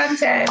always be on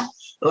 10.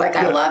 Like,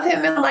 I love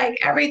him in like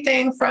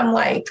everything from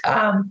like,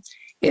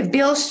 if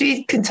Beale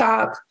Street could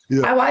talk,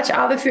 I watch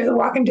all the Fear the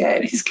Walking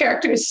Dead. His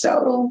character is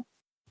so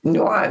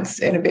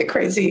nuanced and a bit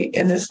crazy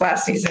in this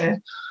last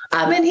season.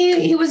 And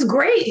he was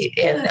great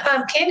in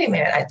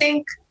Candyman, I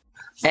think.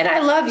 And I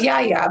love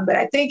Yaya, but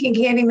I think in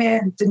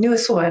Candyman, the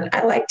newest one,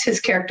 I liked his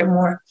character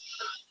more.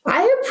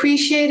 I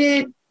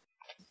appreciated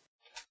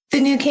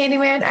the new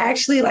Candyman. I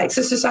actually, like,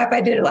 Sister Sci-Fi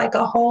did like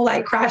a whole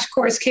like crash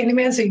course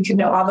Candyman so you can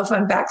know all the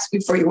fun facts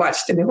before you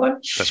watch the new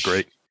one. That's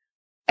great.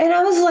 And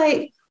I was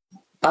like,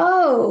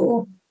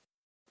 oh,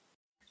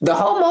 the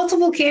whole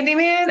multiple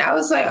Candyman. I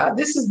was like, oh,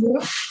 this is new.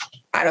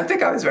 I don't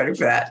think I was ready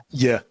for that.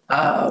 Yeah.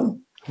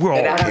 We're all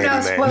and I don't know,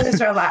 Candyman.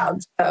 spoilers are allowed.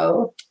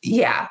 So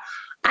yeah,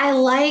 I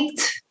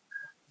liked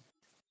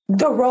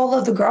the role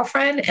of the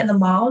girlfriend and the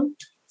mom.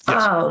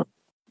 Yes.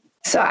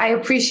 So I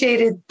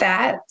appreciated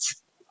that.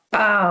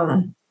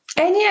 And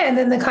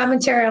then the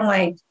commentary on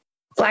like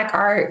Black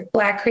art,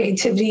 Black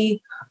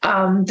creativity,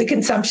 the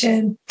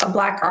consumption of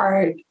Black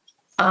art,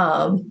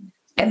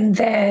 and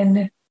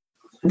then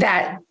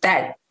that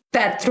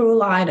through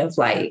line of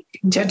like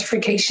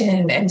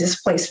gentrification and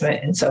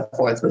displacement and so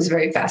forth was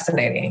very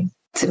fascinating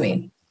to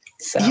me.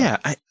 So yeah,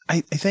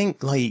 I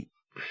think like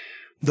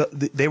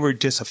there were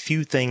just a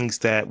few things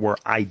that were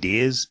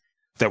ideas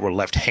that were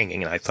left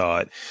hanging. And I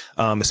thought,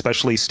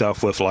 especially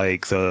stuff with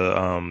like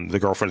the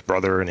girlfriend's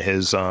brother and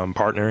his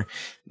partner,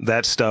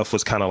 that stuff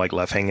was kind of like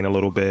left hanging a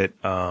little bit.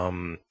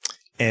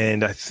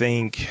 And I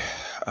think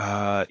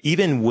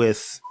even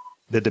with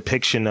the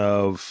depiction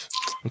of,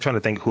 I'm trying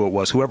to think who it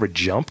was, whoever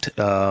jumped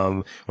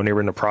when they were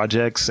in the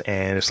projects,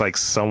 and it's like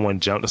someone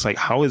jumped. It's like,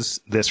 how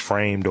is this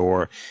framed?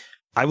 Or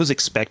I was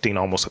expecting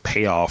almost a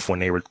payoff when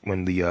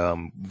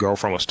the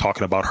girlfriend was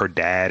talking about her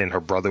dad and her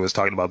brother was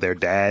talking about their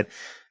dad.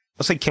 I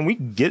was like, can we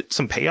get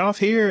some payoff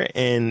here?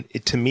 And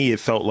to me, it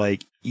felt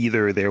like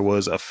either there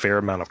was a fair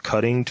amount of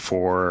cutting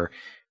to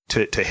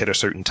hit a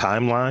certain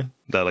timeline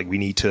that like we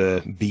need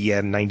to be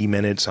at 90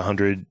 minutes,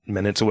 100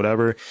 minutes or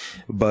whatever.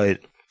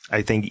 But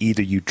I think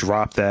either you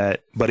drop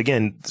that. But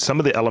again, some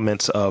of the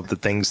elements of the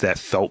things that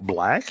felt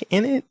Black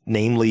in it,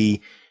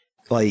 namely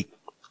like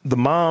the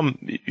mom,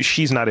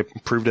 she's not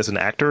improved as an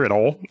actor at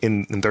all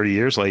in 30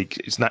 years. Like,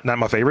 it's not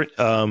my favorite.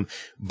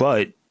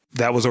 But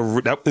that was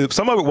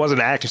some of it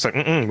wasn't acting. It's like,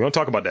 we don't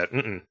talk about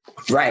that.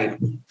 right.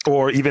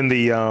 Or even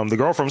the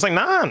girlfriend was like,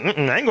 nah,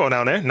 I ain't going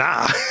down there.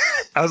 Nah.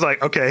 I was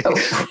like, okay.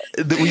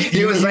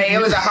 It was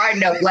a hard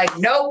note. Like,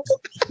 nope,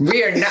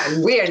 we are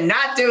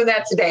not doing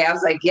that today. I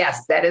was like,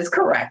 yes, that is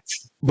correct.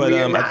 But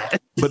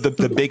but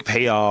the big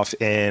payoff,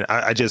 and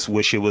I just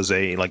wish it was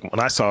like when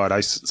I saw it,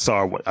 I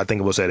think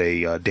it was at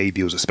a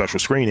debut, it was a special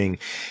screening,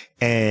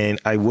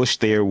 and I wish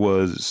there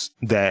was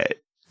that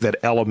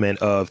element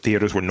of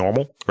theaters were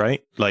normal,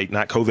 right? Like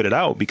not COVIDed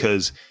out,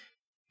 because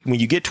when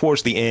you get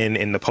towards the end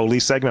in the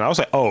police segment, I was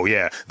like, oh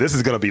yeah, this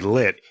is gonna be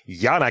lit.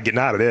 Y'all not getting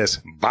out of this.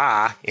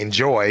 Bye.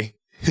 Enjoy.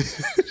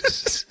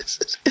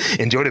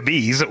 Enjoy the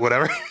bees,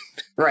 whatever.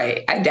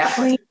 Right. I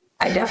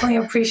definitely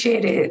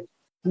appreciated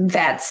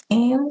that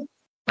scene.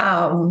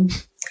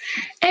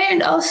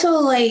 And also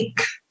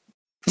like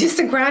just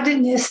the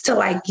groundedness to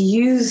like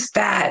use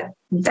that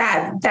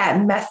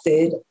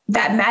method,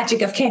 that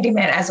magic of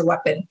Candyman as a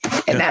weapon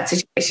in that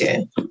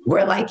situation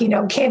where like, you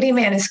know,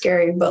 Candyman is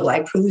scary, but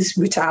like police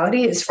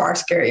brutality is far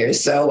scarier.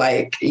 So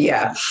like,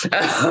 yeah.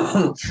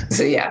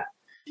 So yeah.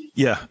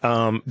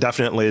 Yeah,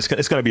 definitely. It's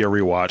going to be a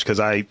rewatch because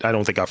I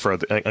don't think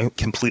I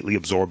completely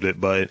absorbed it,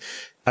 but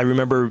I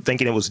remember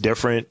thinking it was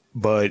different,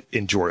 but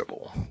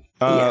enjoyable.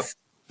 Yes.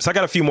 So I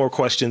got a few more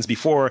questions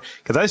before,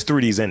 because I just threw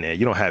these in there.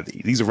 You don't have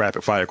these. These are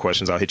rapid fire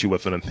questions I'll hit you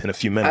with in a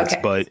few minutes.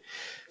 Okay. But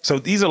so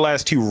these are the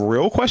last two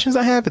real questions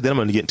I have, but then I'm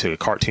going to get into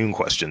cartoon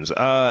questions.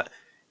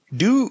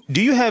 Do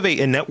you have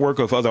a network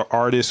of other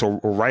artists or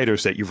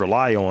writers that you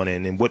rely on,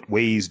 and in what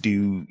ways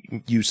do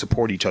you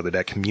support each other,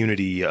 that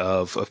community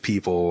of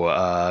people?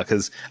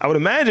 Because I would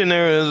imagine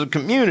there is a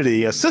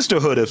community, a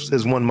sisterhood,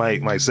 as one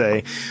might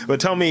say.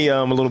 But tell me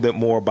a little bit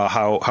more about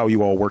how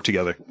you all work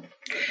together.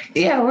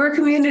 Yeah, we're a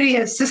community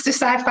of sister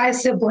sci-fi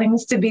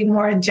siblings, to be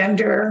more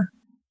gender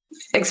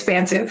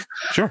expansive.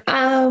 Sure.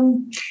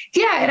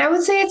 Yeah, and I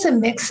would say it's a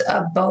mix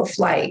of both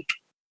like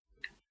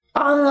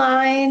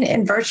online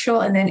and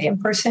virtual and then in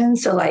person.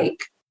 So like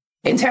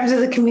in terms of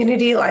the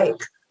community, like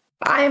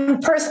I'm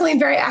personally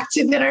very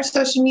active in our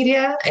social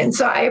media. And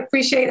so I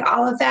appreciate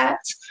all of that.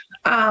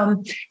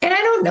 And I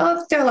don't know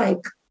if they're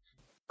like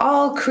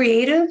all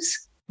creatives,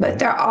 but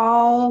they're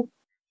all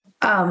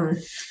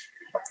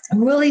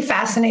really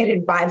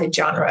fascinated by the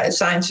genre of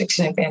science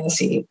fiction and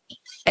fantasy.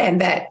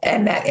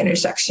 that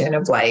intersection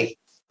of like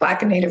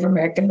Black and Native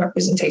American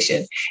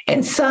representation.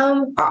 And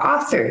some are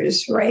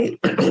authors, right?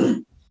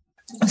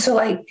 So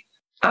like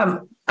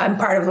I'm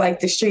part of like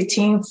the street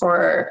team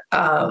for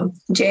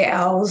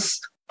JL's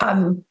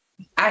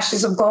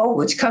Ashes of Gold,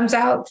 which comes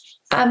out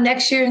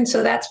next year. And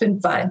so that's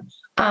been fun.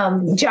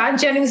 John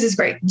Jennings is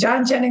great.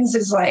 John Jennings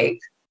is like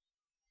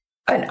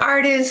an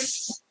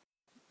artist,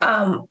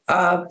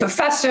 a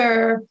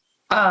professor,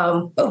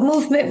 a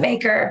movement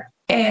maker.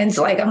 And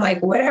like, I'm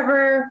like,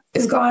 whatever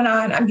is going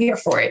on, I'm here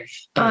for it.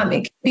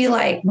 It could be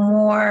like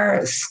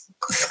more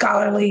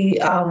scholarly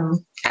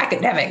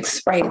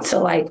academics, right?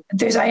 So like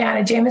there's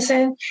Ayanna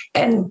Jameson.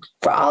 And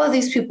for all of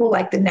these people,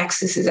 like the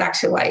nexus is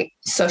actually like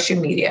social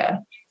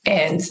media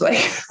and like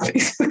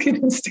Facebook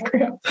and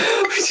Instagram,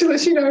 which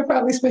lets you know I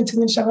probably spend too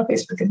much time on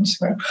Facebook and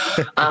Instagram.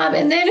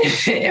 And then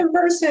in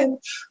person,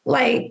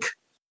 like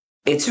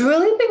it's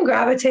really been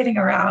gravitating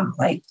around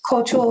like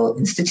cultural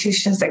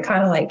institutions that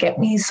kind of like get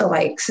me. So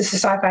like Sistah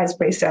Sci-Fi is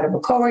based out of a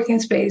co-working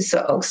space.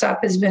 So Oakstop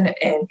has been,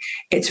 and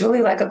it's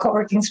really like a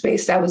co-working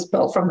space that was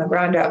built from the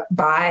ground up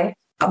by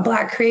a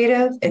Black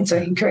creative. And so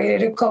he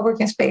created a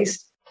co-working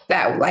space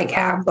that like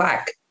have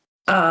Black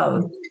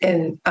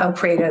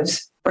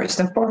creatives first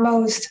and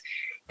foremost.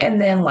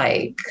 And then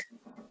like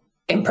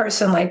in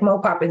person, like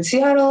Mopop in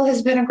Seattle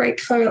has been a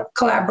great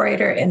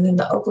collaborator. And then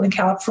the Oakland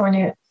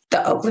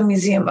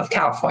Museum of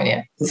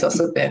California has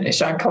also been a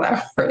strong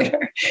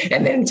collaborator.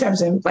 And then in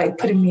terms of like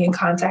putting me in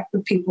contact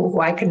with people who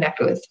I connect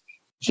with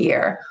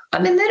here.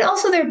 And then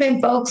also there have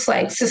been folks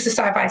like Sistah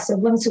Sci-Fi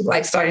siblings who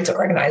like started to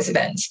organize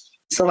events.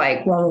 So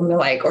like one woman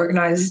like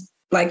organized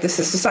like the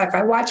Sistah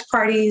Sci-Fi watch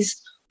parties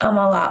a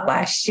lot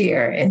last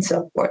year and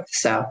so forth.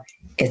 So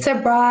it's a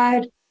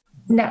broad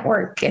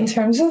network in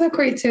terms of the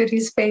creativity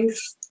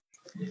space.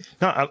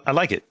 No, I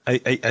like it.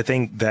 I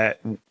think that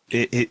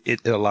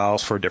it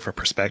allows for a different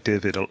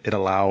perspective. It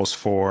allows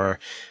for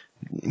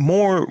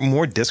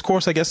more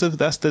discourse, I guess, if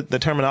that's the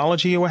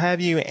terminology or what have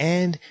you.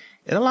 And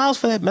it allows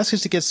for that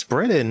message to get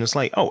spread. And it's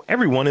like, oh,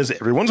 everyone's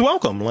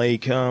welcome.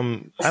 Like,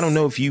 I don't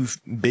know if you've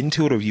been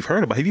to it or if you've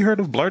heard about it. Have you heard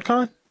of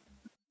BlurredCon?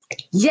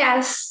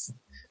 Yes.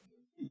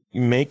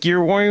 Make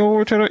your way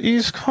over to the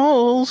East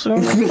Coast. But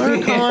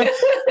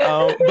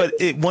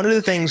one of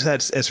the things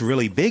that's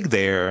really big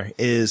there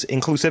is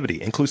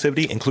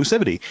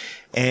inclusivity.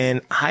 And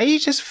I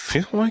just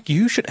feel like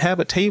you should have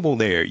a table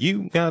there.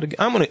 I'm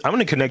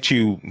gonna connect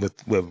you with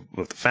the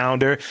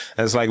founder.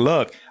 That's like,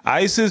 look,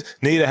 ISIS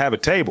need to have a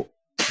table.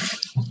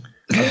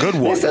 A good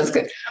one. That sounds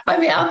good. I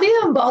mean, I'll be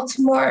in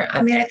Baltimore.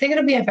 I mean, I think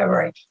it'll be in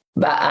February.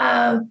 But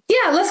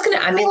yeah, let's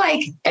connect. I mean,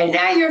 like, and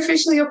now you're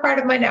officially a part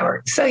of my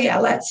network. So yeah,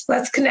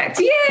 let's connect.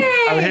 Yay!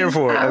 I'm here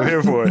for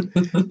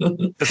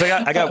it. So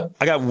I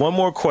got one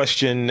more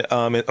question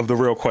of the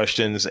real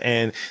questions,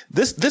 and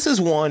this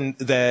is one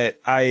that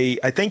I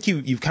think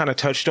you've kind of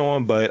touched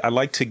on, but I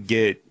like to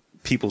get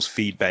people's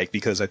feedback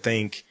because I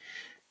think,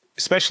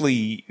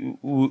 especially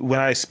when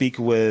I speak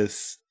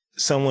with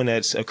someone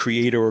that's a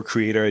creator or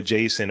creator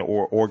adjacent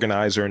or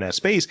organizer in that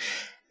space,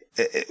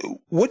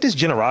 what does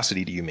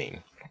generosity do you mean?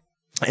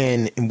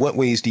 And in what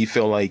ways do you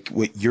feel like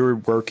what your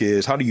work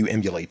is? How do you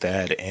emulate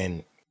that?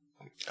 And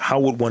how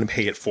would one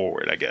pay it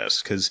forward, I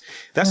guess? Because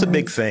that's a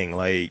big thing.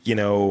 Like, you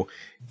know,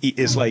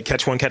 it's like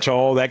catch one, catch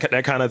all, that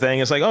kind of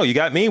thing. It's like, oh, you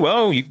got me?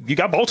 Well, you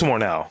got Baltimore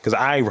now because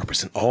I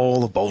represent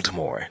all of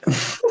Baltimore.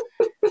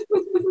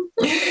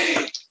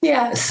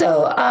 Yeah.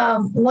 So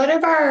one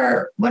of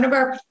our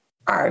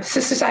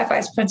Sistah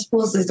Sci-Fi's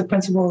principles is the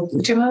principle of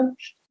Ujamaa.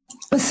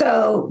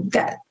 So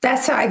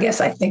that's how I guess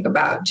I think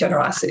about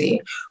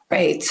generosity,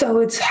 right? So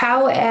it's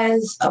how,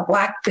 as a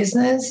Black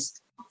business,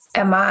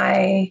 am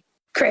I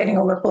creating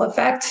a ripple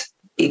effect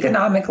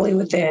economically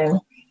within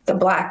the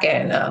Black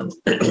and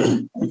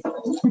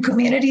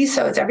community?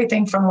 So it's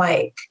everything from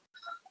like,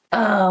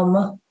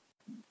 as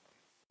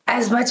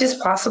much as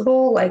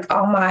possible, like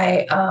all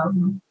my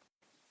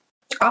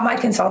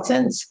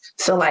consultants.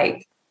 So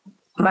like,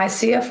 my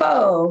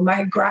CFO,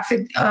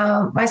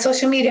 my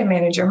social media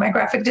manager, my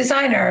graphic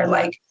designer,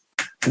 like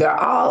they're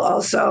all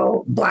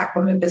also Black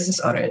women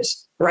business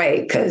owners,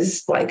 right?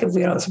 Because like if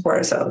we don't support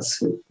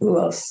ourselves, who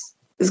else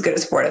is going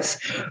to support us,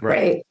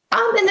 right?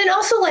 And then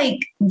also like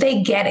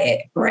they get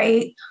it,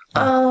 right?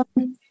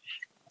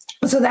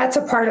 So that's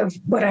a part of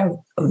what I'm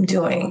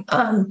doing.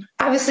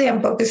 Obviously,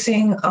 I'm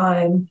focusing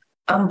on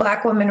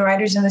Black women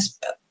writers in this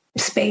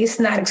space,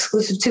 not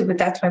exclusive to, but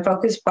that's my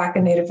focus, Black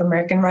and Native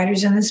American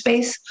writers in this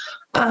space.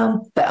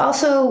 But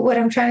also what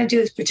I'm trying to do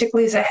is,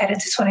 particularly as I head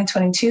into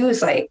 2022,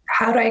 is like,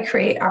 how do I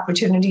create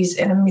opportunities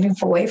in a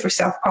meaningful way for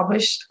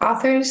self-published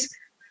authors?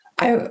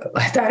 I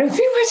thought it would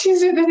be much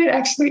easier than it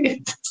actually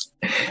is.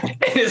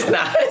 It is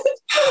not.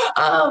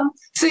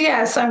 So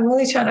I'm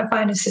really trying to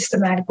find a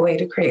systematic way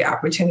to create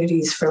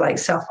opportunities for like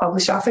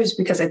self-published authors,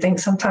 because I think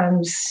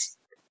sometimes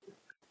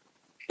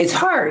it's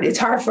hard. It's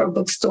hard for a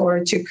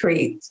bookstore to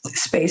create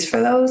space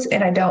for those.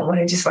 And I don't want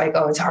to just like,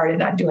 oh, it's hard and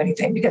not do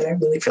anything, because I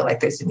really feel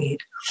like there's a need.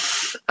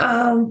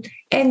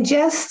 And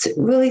just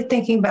really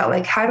thinking about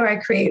like, how do I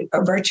create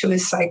a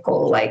virtuous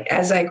cycle? Like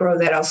as I grow,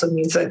 that also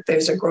means that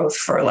there's a growth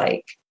for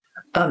like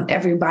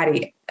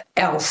everybody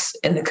else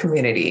in the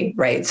community,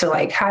 right? So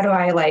like, how do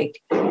I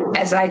like,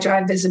 as I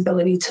drive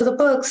visibility to the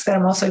books, that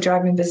I'm also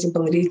driving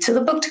visibility to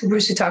the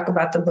booktubers who talk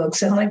about the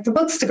books and like the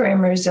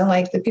bookstagrammers and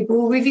like the people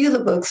who review the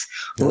books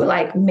who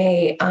like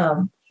may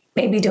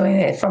be doing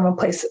it from a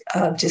place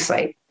of just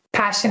like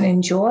passion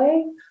and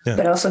joy,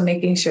 but also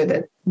making sure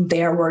that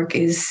their work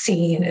is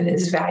seen and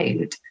is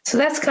valued. So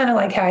that's kind of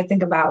like how I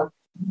think about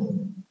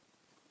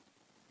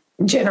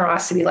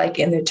generosity, like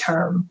in the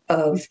term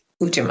of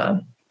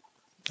Ujima.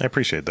 I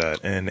appreciate that.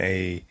 And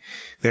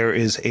there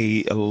is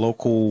a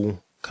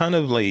local kind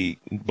of like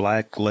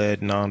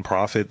Black-led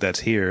nonprofit that's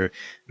here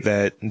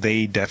that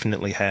they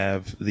definitely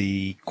have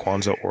the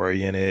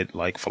Kwanzaa-oriented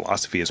like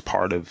philosophy as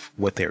part of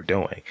what they're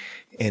doing.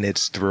 And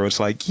it's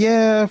like,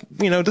 yeah,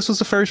 this was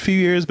the first few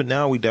years, but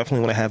now we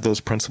definitely want to have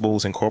those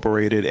principles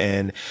incorporated.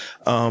 And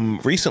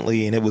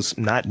recently, and it was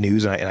not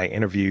news, and I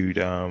interviewed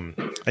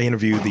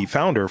the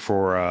founder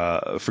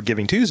for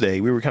Giving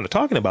Tuesday. We were kind of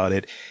talking about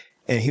it.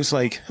 And he was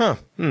like,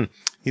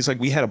 he's like,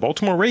 we had a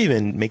Baltimore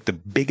Raven make the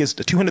biggest,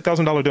 a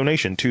 $200,000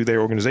 donation to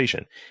their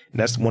organization. And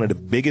that's one of the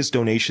biggest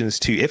donations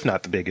to, if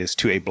not the biggest,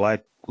 to a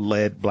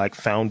Black-led,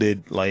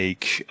 Black-founded,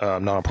 like,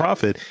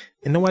 nonprofit.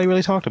 And nobody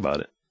really talked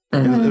about it.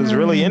 It was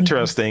really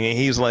interesting. And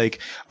he's like,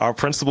 our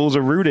principles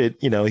are rooted,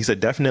 he said,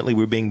 definitely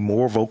we're being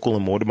more vocal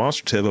and more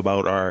demonstrative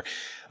about our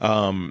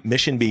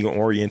mission being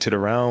oriented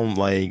around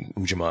like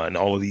Ujima and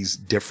all of these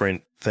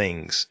different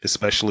things,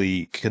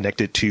 especially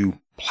connected to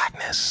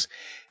Blackness.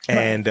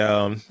 And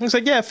it's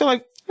like, yeah, I feel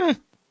like,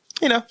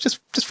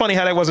 just funny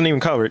how that wasn't even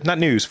covered. Not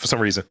news for some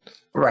reason.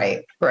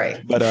 Right.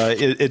 But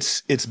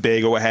it's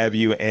big or what have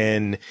you.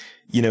 And,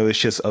 it's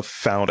just a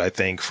found, I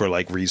think, for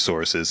like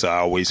resources. So I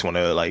always want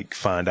to like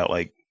find out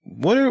like,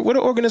 what are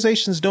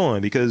organizations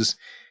doing? Because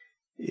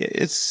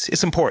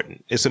it's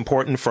important. It's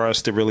important for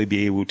us to really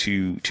be able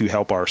to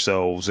help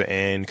ourselves.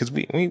 And because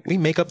we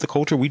make up the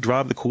culture, we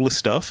drive the coolest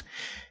stuff.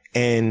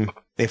 And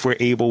if we're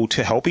able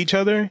to help each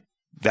other,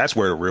 that's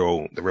where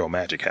the real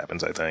magic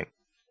happens, I think.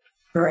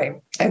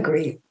 Right.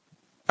 Agreed.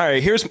 All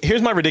right.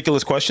 Here's my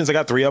ridiculous questions. I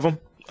got 3 of them.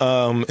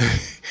 2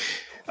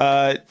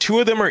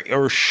 of them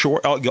are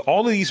short.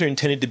 All of these are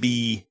intended to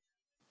be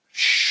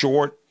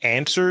short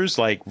answers,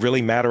 like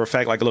really matter of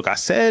fact. Like, look, I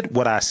said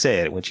what I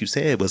said. What you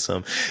said was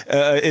some.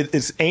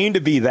 It's aimed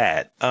to be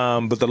that.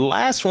 But the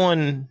last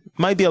one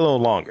might be a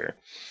little longer.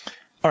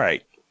 All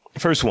right.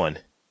 First one.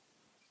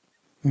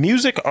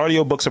 Music,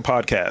 audiobooks, or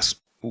podcasts.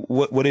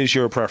 What is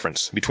your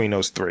preference between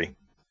those 3?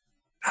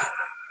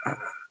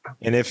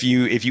 And if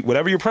you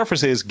whatever your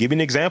preference is, give me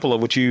an example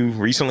of what you've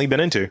recently been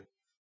into.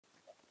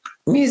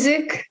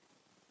 Music.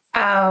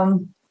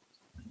 So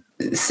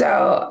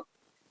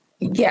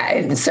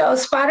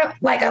Spotify,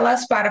 like I love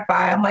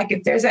Spotify. I'm like,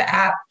 if there's an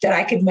app that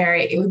I could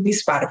marry, it would be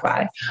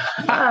Spotify.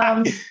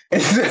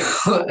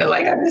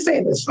 Like I've been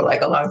saying this for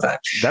like a long time.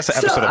 That's an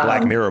episode of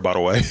Black Mirror, by the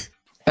way.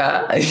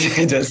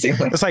 It does seem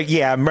like it's like,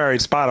 yeah, I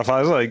married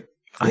Spotify. It's like,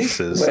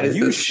 ISIS, are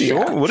you sure?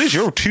 Yeah. What is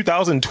your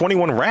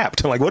 2021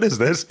 Wrapped? Like, what is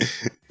this?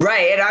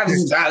 Right. And I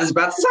was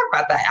about to talk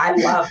about that. I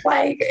love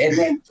and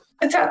then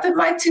on top of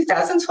my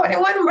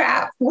 2021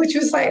 Wrap, which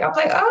was like, I'm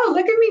like, oh,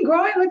 look at me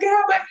growing. Look at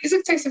how my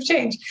music tastes have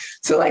changed.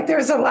 So like,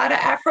 there's a lot of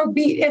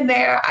Afrobeat in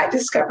there. I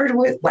discovered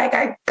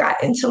I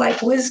got into like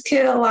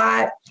WizKid a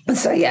lot. And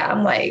so yeah,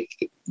 I'm like,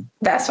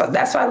 that's why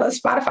I love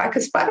Spotify,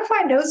 because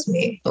Spotify knows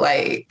me.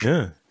 Like,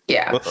 yeah.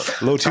 A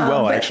little too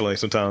well, actually,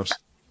 sometimes.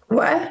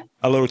 What?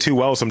 A little too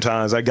well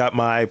sometimes. I got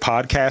my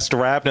podcast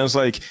Wrapped, and I was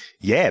like,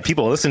 yeah,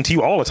 people listen to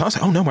you all the time. I was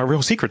like, oh no, my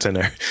real secret's in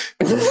there.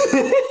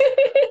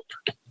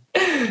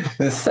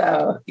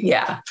 So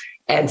yeah.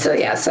 And so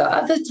so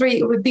of the 3,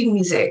 it would be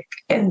music.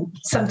 And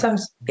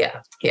sometimes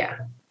yeah.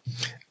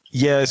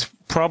 It's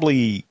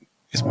probably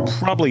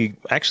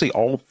actually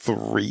all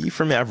 3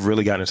 for me. I've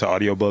really gotten into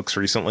audiobooks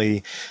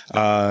recently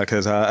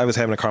because I was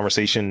having a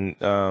conversation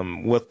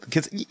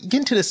because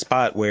getting to this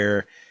spot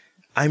where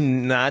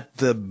I'm not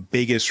the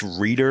biggest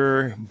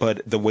reader,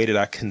 but the way that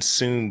I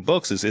consume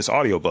books is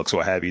audiobooks or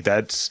what have you.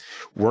 That's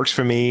works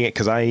for me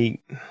because I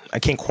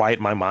can't quiet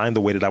my mind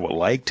the way that I would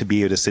like to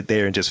be able to sit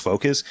there and just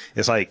focus.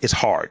 It's like, it's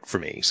hard for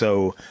me.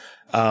 So,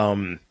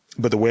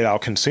 but the way I'll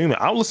consume it,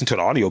 I'll listen to an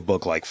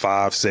audiobook like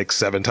 5, 6,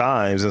 7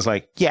 times. And it's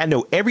like, yeah, I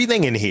know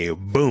everything in here.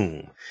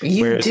 Boom.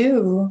 You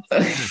do.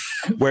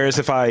 Whereas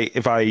if I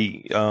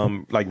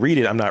like read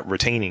it, I'm not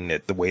retaining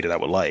it the way that I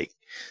would like.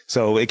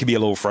 So it can be a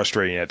little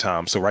frustrating at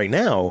times. So right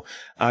now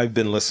I've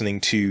been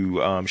listening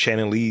to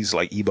Shannon Lee's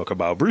like ebook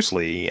about Bruce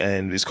Lee,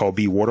 and it's called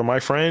Be Water, My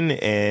Friend.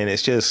 And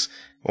it's just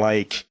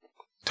like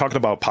talking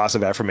about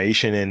positive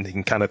affirmation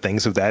and kind of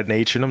things of that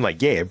nature. And I'm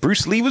like, yeah,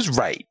 Bruce Lee was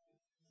right.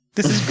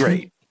 This is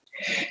great.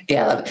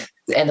 Yeah.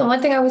 And the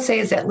one thing I would say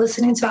is that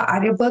listening to an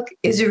audiobook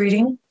is a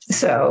reading.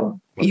 So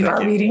you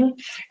are reading.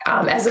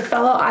 As a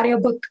fellow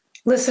audiobook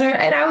listener,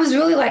 and I was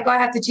really like, I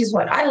have to choose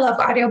one. I love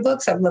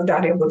audiobooks. I've loved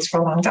audiobooks for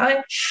a long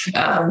time.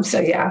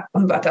 So yeah,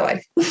 I'm about that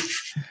life.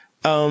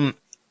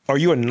 Are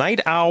you a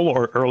night owl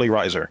or early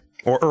riser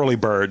or early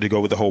bird, to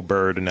go with the whole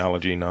bird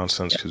analogy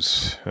nonsense?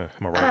 Because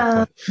am I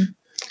right?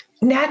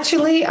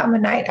 Naturally, I'm a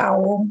night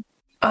owl.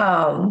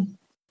 And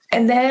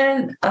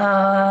then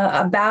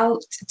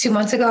about 2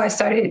 months ago, I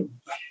started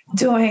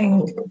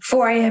doing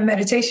 4 a.m.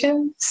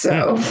 meditation.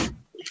 So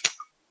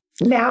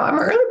now I'm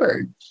an early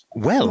bird.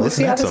 Well, we'll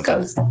see how this something?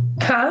 goes.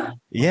 Huh?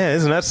 Yeah,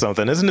 isn't that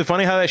something? Isn't it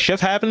funny how that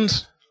shift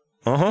happens?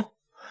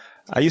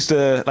 I used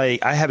to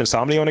I have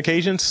insomnia on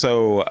occasion,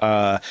 so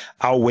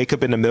I'll wake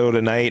up in the middle of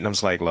the night and I'm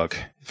just like, look,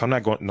 if I'm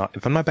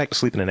not back to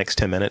sleep in the next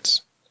 10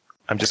 minutes,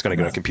 I'm just going to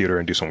go to the computer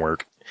and do some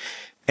work.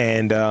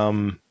 And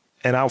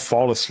I'll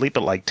fall asleep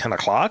at like 10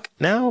 o'clock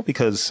now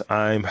because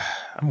I'm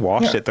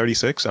washed at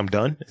 36. I'm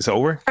done. It's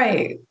over.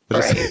 Right.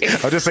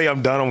 I'll just say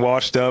I'm done. I'm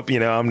washed up.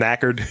 I'm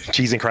knackered.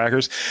 Cheese and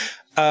crackers.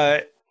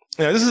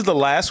 This is the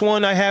last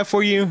one I have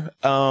for you.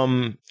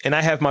 And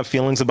I have my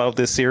feelings about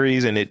this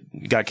series, and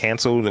it got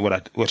canceled,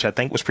 which I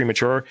think was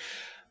premature.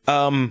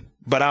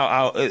 But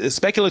I'll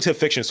speculative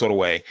fiction sort of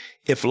way.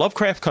 If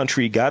Lovecraft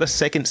Country got a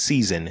second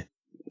season,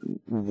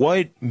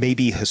 what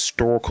maybe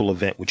historical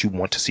event would you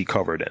want to see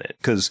covered in it?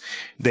 Because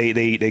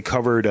they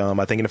covered,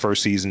 I think in the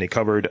first season, they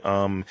covered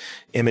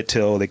Emmett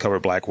Till, they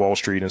covered Black Wall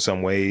Street in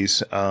some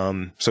ways.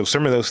 So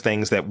some of those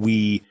things that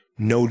we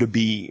know to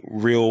be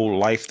real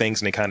life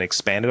things, and they kind of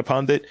expanded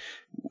upon it.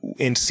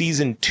 In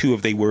season 2,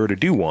 if they were to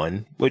do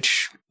one,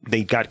 which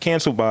they got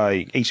canceled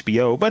by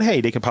HBO, but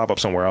hey, they can pop up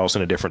somewhere else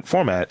in a different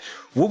format.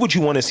 What would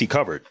you want to see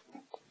covered?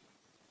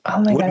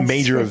 Oh my God. What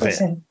major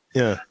event?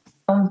 Yeah.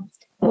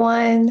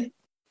 One,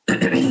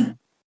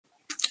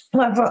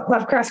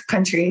 Lovecraft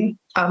Country.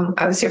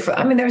 I was here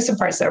there were some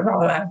parts that were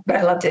wrong, but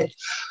I loved it.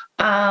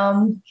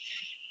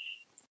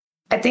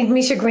 I think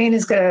Misha Green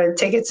is going to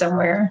take it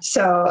somewhere.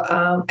 So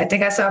I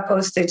think I saw a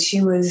post that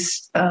she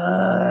was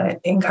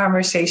in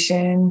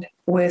conversation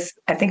with,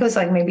 I think it was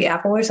like maybe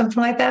Apple or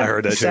something like that. I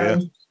heard that too, yeah.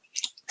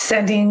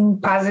 Sending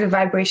positive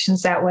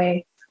vibrations that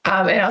way.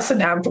 And also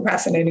now I'm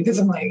procrastinating because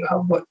I'm like,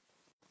 what?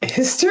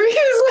 History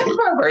is like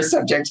my worst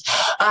subject.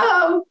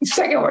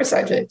 Second worst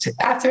subject.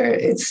 After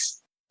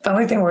it's the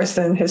only thing worse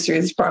than history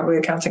is probably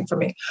accounting for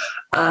me.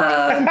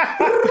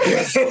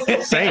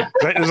 Same.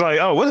 It's like,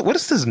 oh, what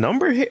is this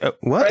number here?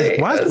 What? Right.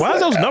 Why are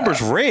those numbers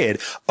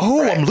red?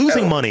 Oh, right. I'm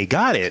losing money.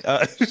 Got it.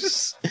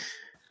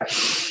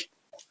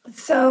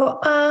 So,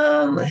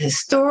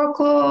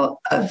 historical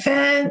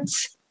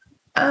events.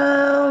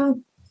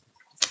 I'm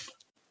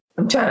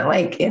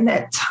trying to in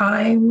that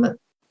time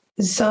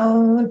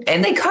zone,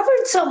 and they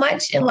covered so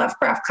much in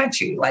Lovecraft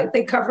Country. Like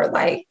they covered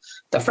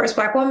the first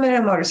Black woman in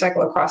a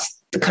motorcycle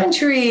across the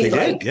country. They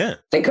did, yeah.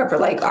 They covered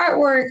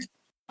artwork.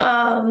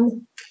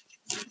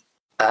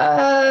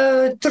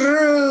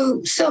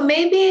 So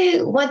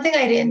maybe one thing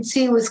I didn't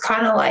see was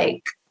kind of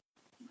I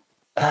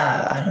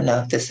don't know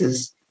if this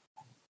is,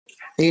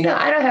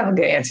 I don't have a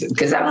good answer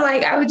because I'm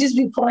I would just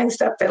be pulling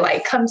stuff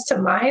that comes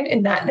to mind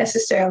and not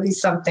necessarily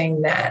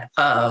something that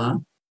I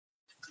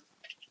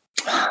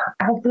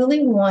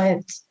really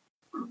want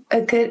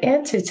a good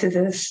answer to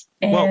this.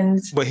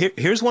 And but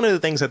here's one of the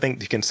things I think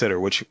to consider,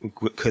 which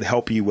could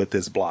help you with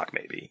this block,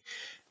 maybe.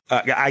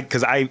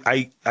 Because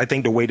I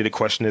think the way that the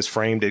question is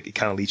framed, it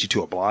kind of leads you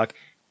to a block.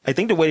 I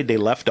think the way that they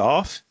left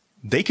off,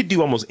 they could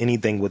do almost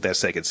anything with that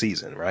second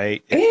season,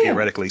 right? Yeah.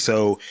 Theoretically.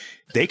 So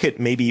they could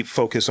maybe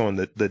focus on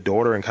the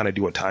daughter and kind of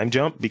do a time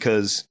jump,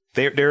 because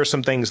there are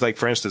some things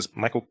for instance,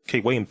 Michael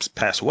K. Williams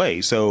passed away.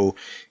 So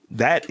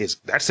that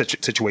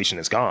situation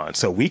is gone.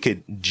 So we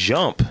could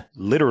jump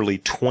literally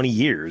 20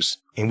 years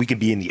and we could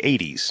be in the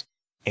 80s.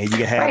 And you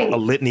can have a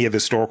litany of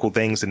historical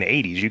things in the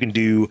 80s. You can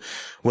do,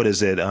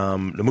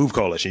 the Move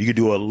Coalition. You could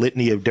do a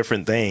litany of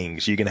different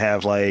things. You can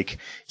have it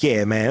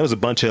was a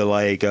bunch of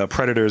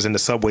predators in the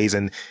subways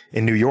in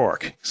New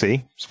York.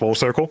 See, it's full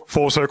circle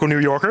New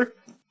Yorker.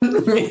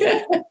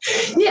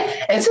 Yeah.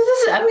 And so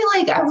this is,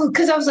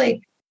 because I was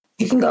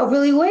you can go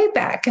really way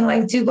back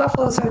and do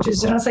Buffalo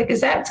Soldiers. And I was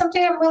is that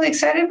something I'm really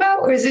excited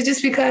about? Or is it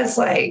just because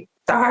the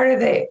harder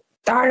they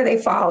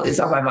fall is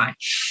on my mind?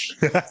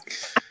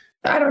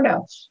 I don't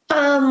know.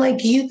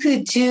 You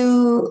could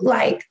do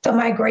the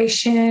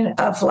migration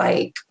of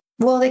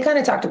well, they kind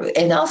of talked about it.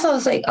 And also I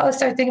was I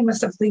started thinking about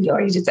stuff you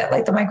already did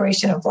that, the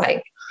migration of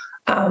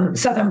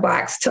Southern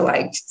Blacks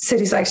to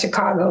cities like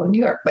Chicago and New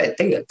York, but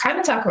they kind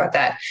of talk about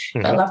that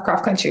in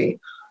Lovecraft Country.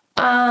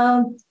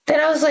 Then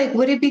I was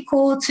would it be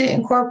cool to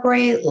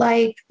incorporate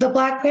the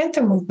Black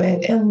Panther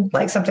movement in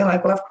something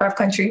like Lovecraft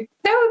Country?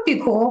 That would be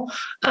cool.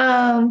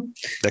 So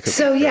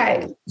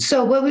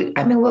what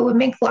would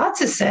make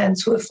lots of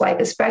sense with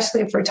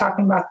especially if we're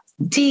talking about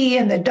Dee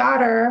and the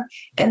daughter,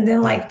 and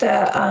then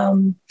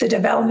the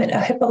development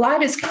of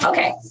Hippolytus.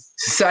 Okay,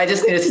 so I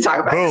just needed to talk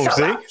about this.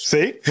 Boom,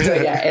 see? So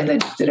and the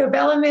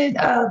development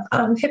of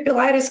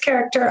Hippolytus'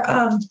 character.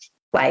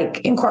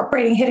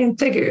 Incorporating hidden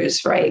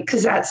figures, right?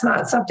 Because that's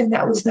not something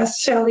that was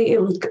necessarily,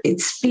 it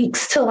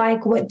speaks to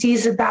what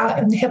Dee's about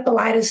in the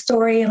Hippolytus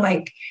story,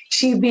 and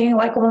she being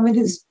a woman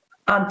who's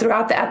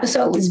throughout the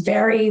episode was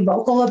very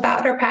vocal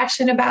about her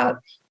passion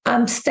about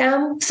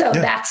STEM. So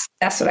that's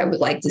what I would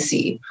like to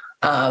see.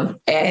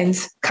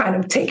 and kind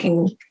of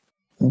taking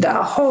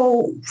the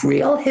whole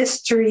real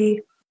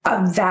history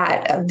of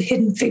the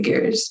Hidden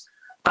Figures,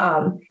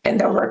 and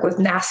their work with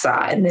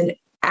NASA, and then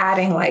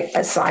adding like a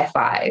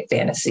sci-fi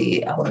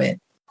fantasy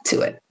element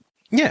to it.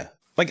 Yeah.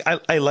 Like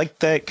I like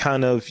that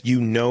kind of,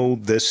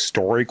 this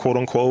story, quote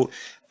unquote.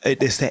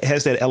 It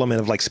has that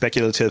element of like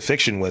speculative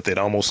fiction with it,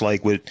 almost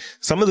like with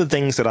some of the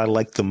things that I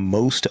like the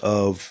most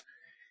of,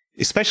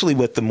 especially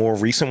with the more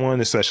recent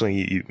one,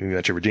 especially you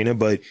mentioned Regina,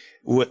 but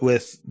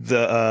with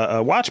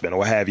the Watchmen or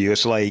what have you,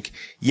 it's like,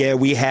 yeah,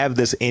 we have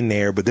this in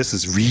there, but this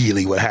is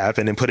really what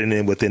happened, and putting it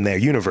in within their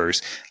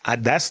universe.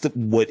 That's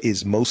what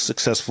is most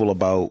successful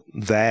about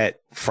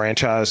that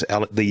franchise,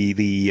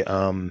 the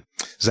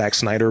Zack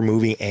Snyder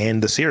movie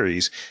and the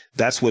series.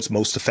 That's what's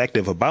most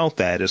effective about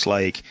that. It's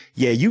like,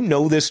 yeah,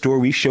 this story,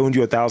 we've shown you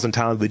 1,000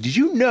 times, but did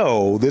you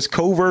know this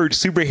covert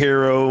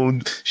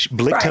superhero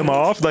blicked him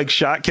off, like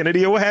shot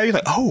Kennedy or what have you?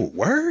 Like, oh,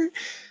 word.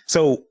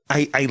 So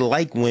I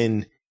like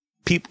when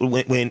people,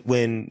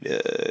 when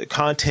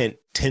content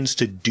tends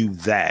to do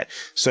that.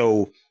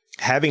 So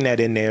having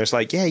that in there, it's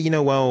like, yeah,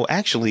 well,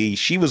 actually,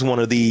 she was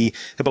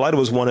Hippolyta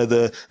was one of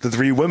the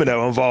 3 women that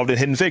were involved in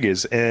Hidden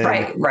Figures.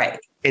 And, right.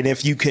 And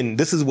if you can,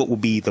 this is what would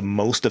be the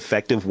most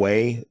effective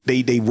way.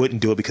 They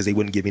wouldn't do it because they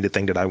wouldn't give me the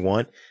thing that I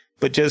want.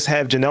 But just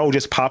have Janelle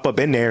just pop up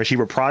in there and she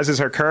reprises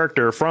her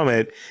character from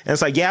it. And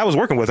it's like, yeah, I was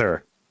working with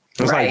her.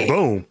 It's like,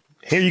 boom,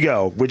 here you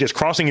go. We're just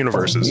crossing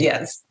universes.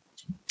 Yes.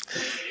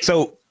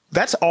 So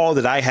that's all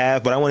that I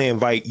have, but I want to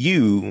invite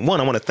you.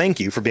 One, I want to thank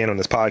you for being on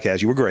this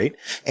podcast. You were great.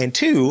 And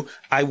 2,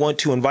 I want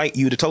to invite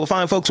you to tell the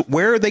fine folks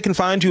where they can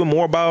find you and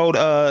more about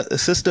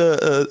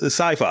Sistah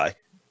Sci-Fi.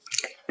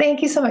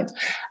 Thank you so much.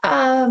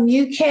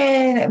 You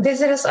can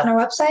visit us on our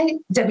website,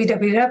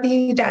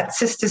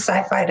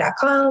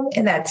 www.sistahsci-fi.com,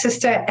 and that's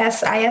Sistah,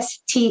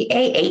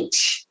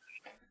 Sistah,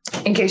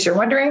 in case you're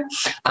wondering.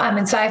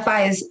 And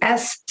Sci-Fi is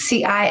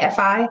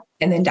SCIFI,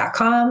 and then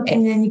 .com.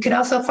 And then you can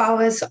also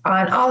follow us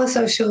on all the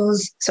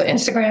socials. So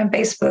Instagram,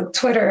 Facebook,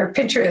 Twitter,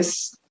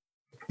 Pinterest,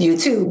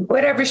 YouTube,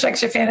 whatever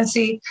strikes your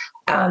fantasy,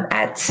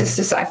 at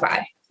Sistah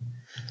Sci-Fi.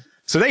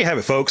 So there you have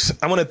it, folks.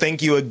 I want to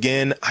thank you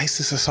again,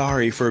 Isis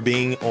Asare, for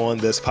being on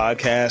this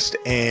podcast,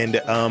 and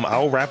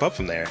I'll wrap up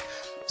from there.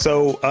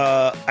 So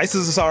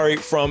Isis Asare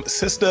from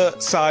Sistah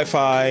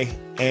Sci-Fi,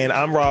 and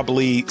I'm Rob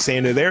Lee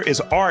saying that there is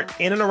art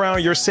in and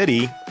around your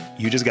city.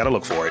 You just got to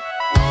look for it.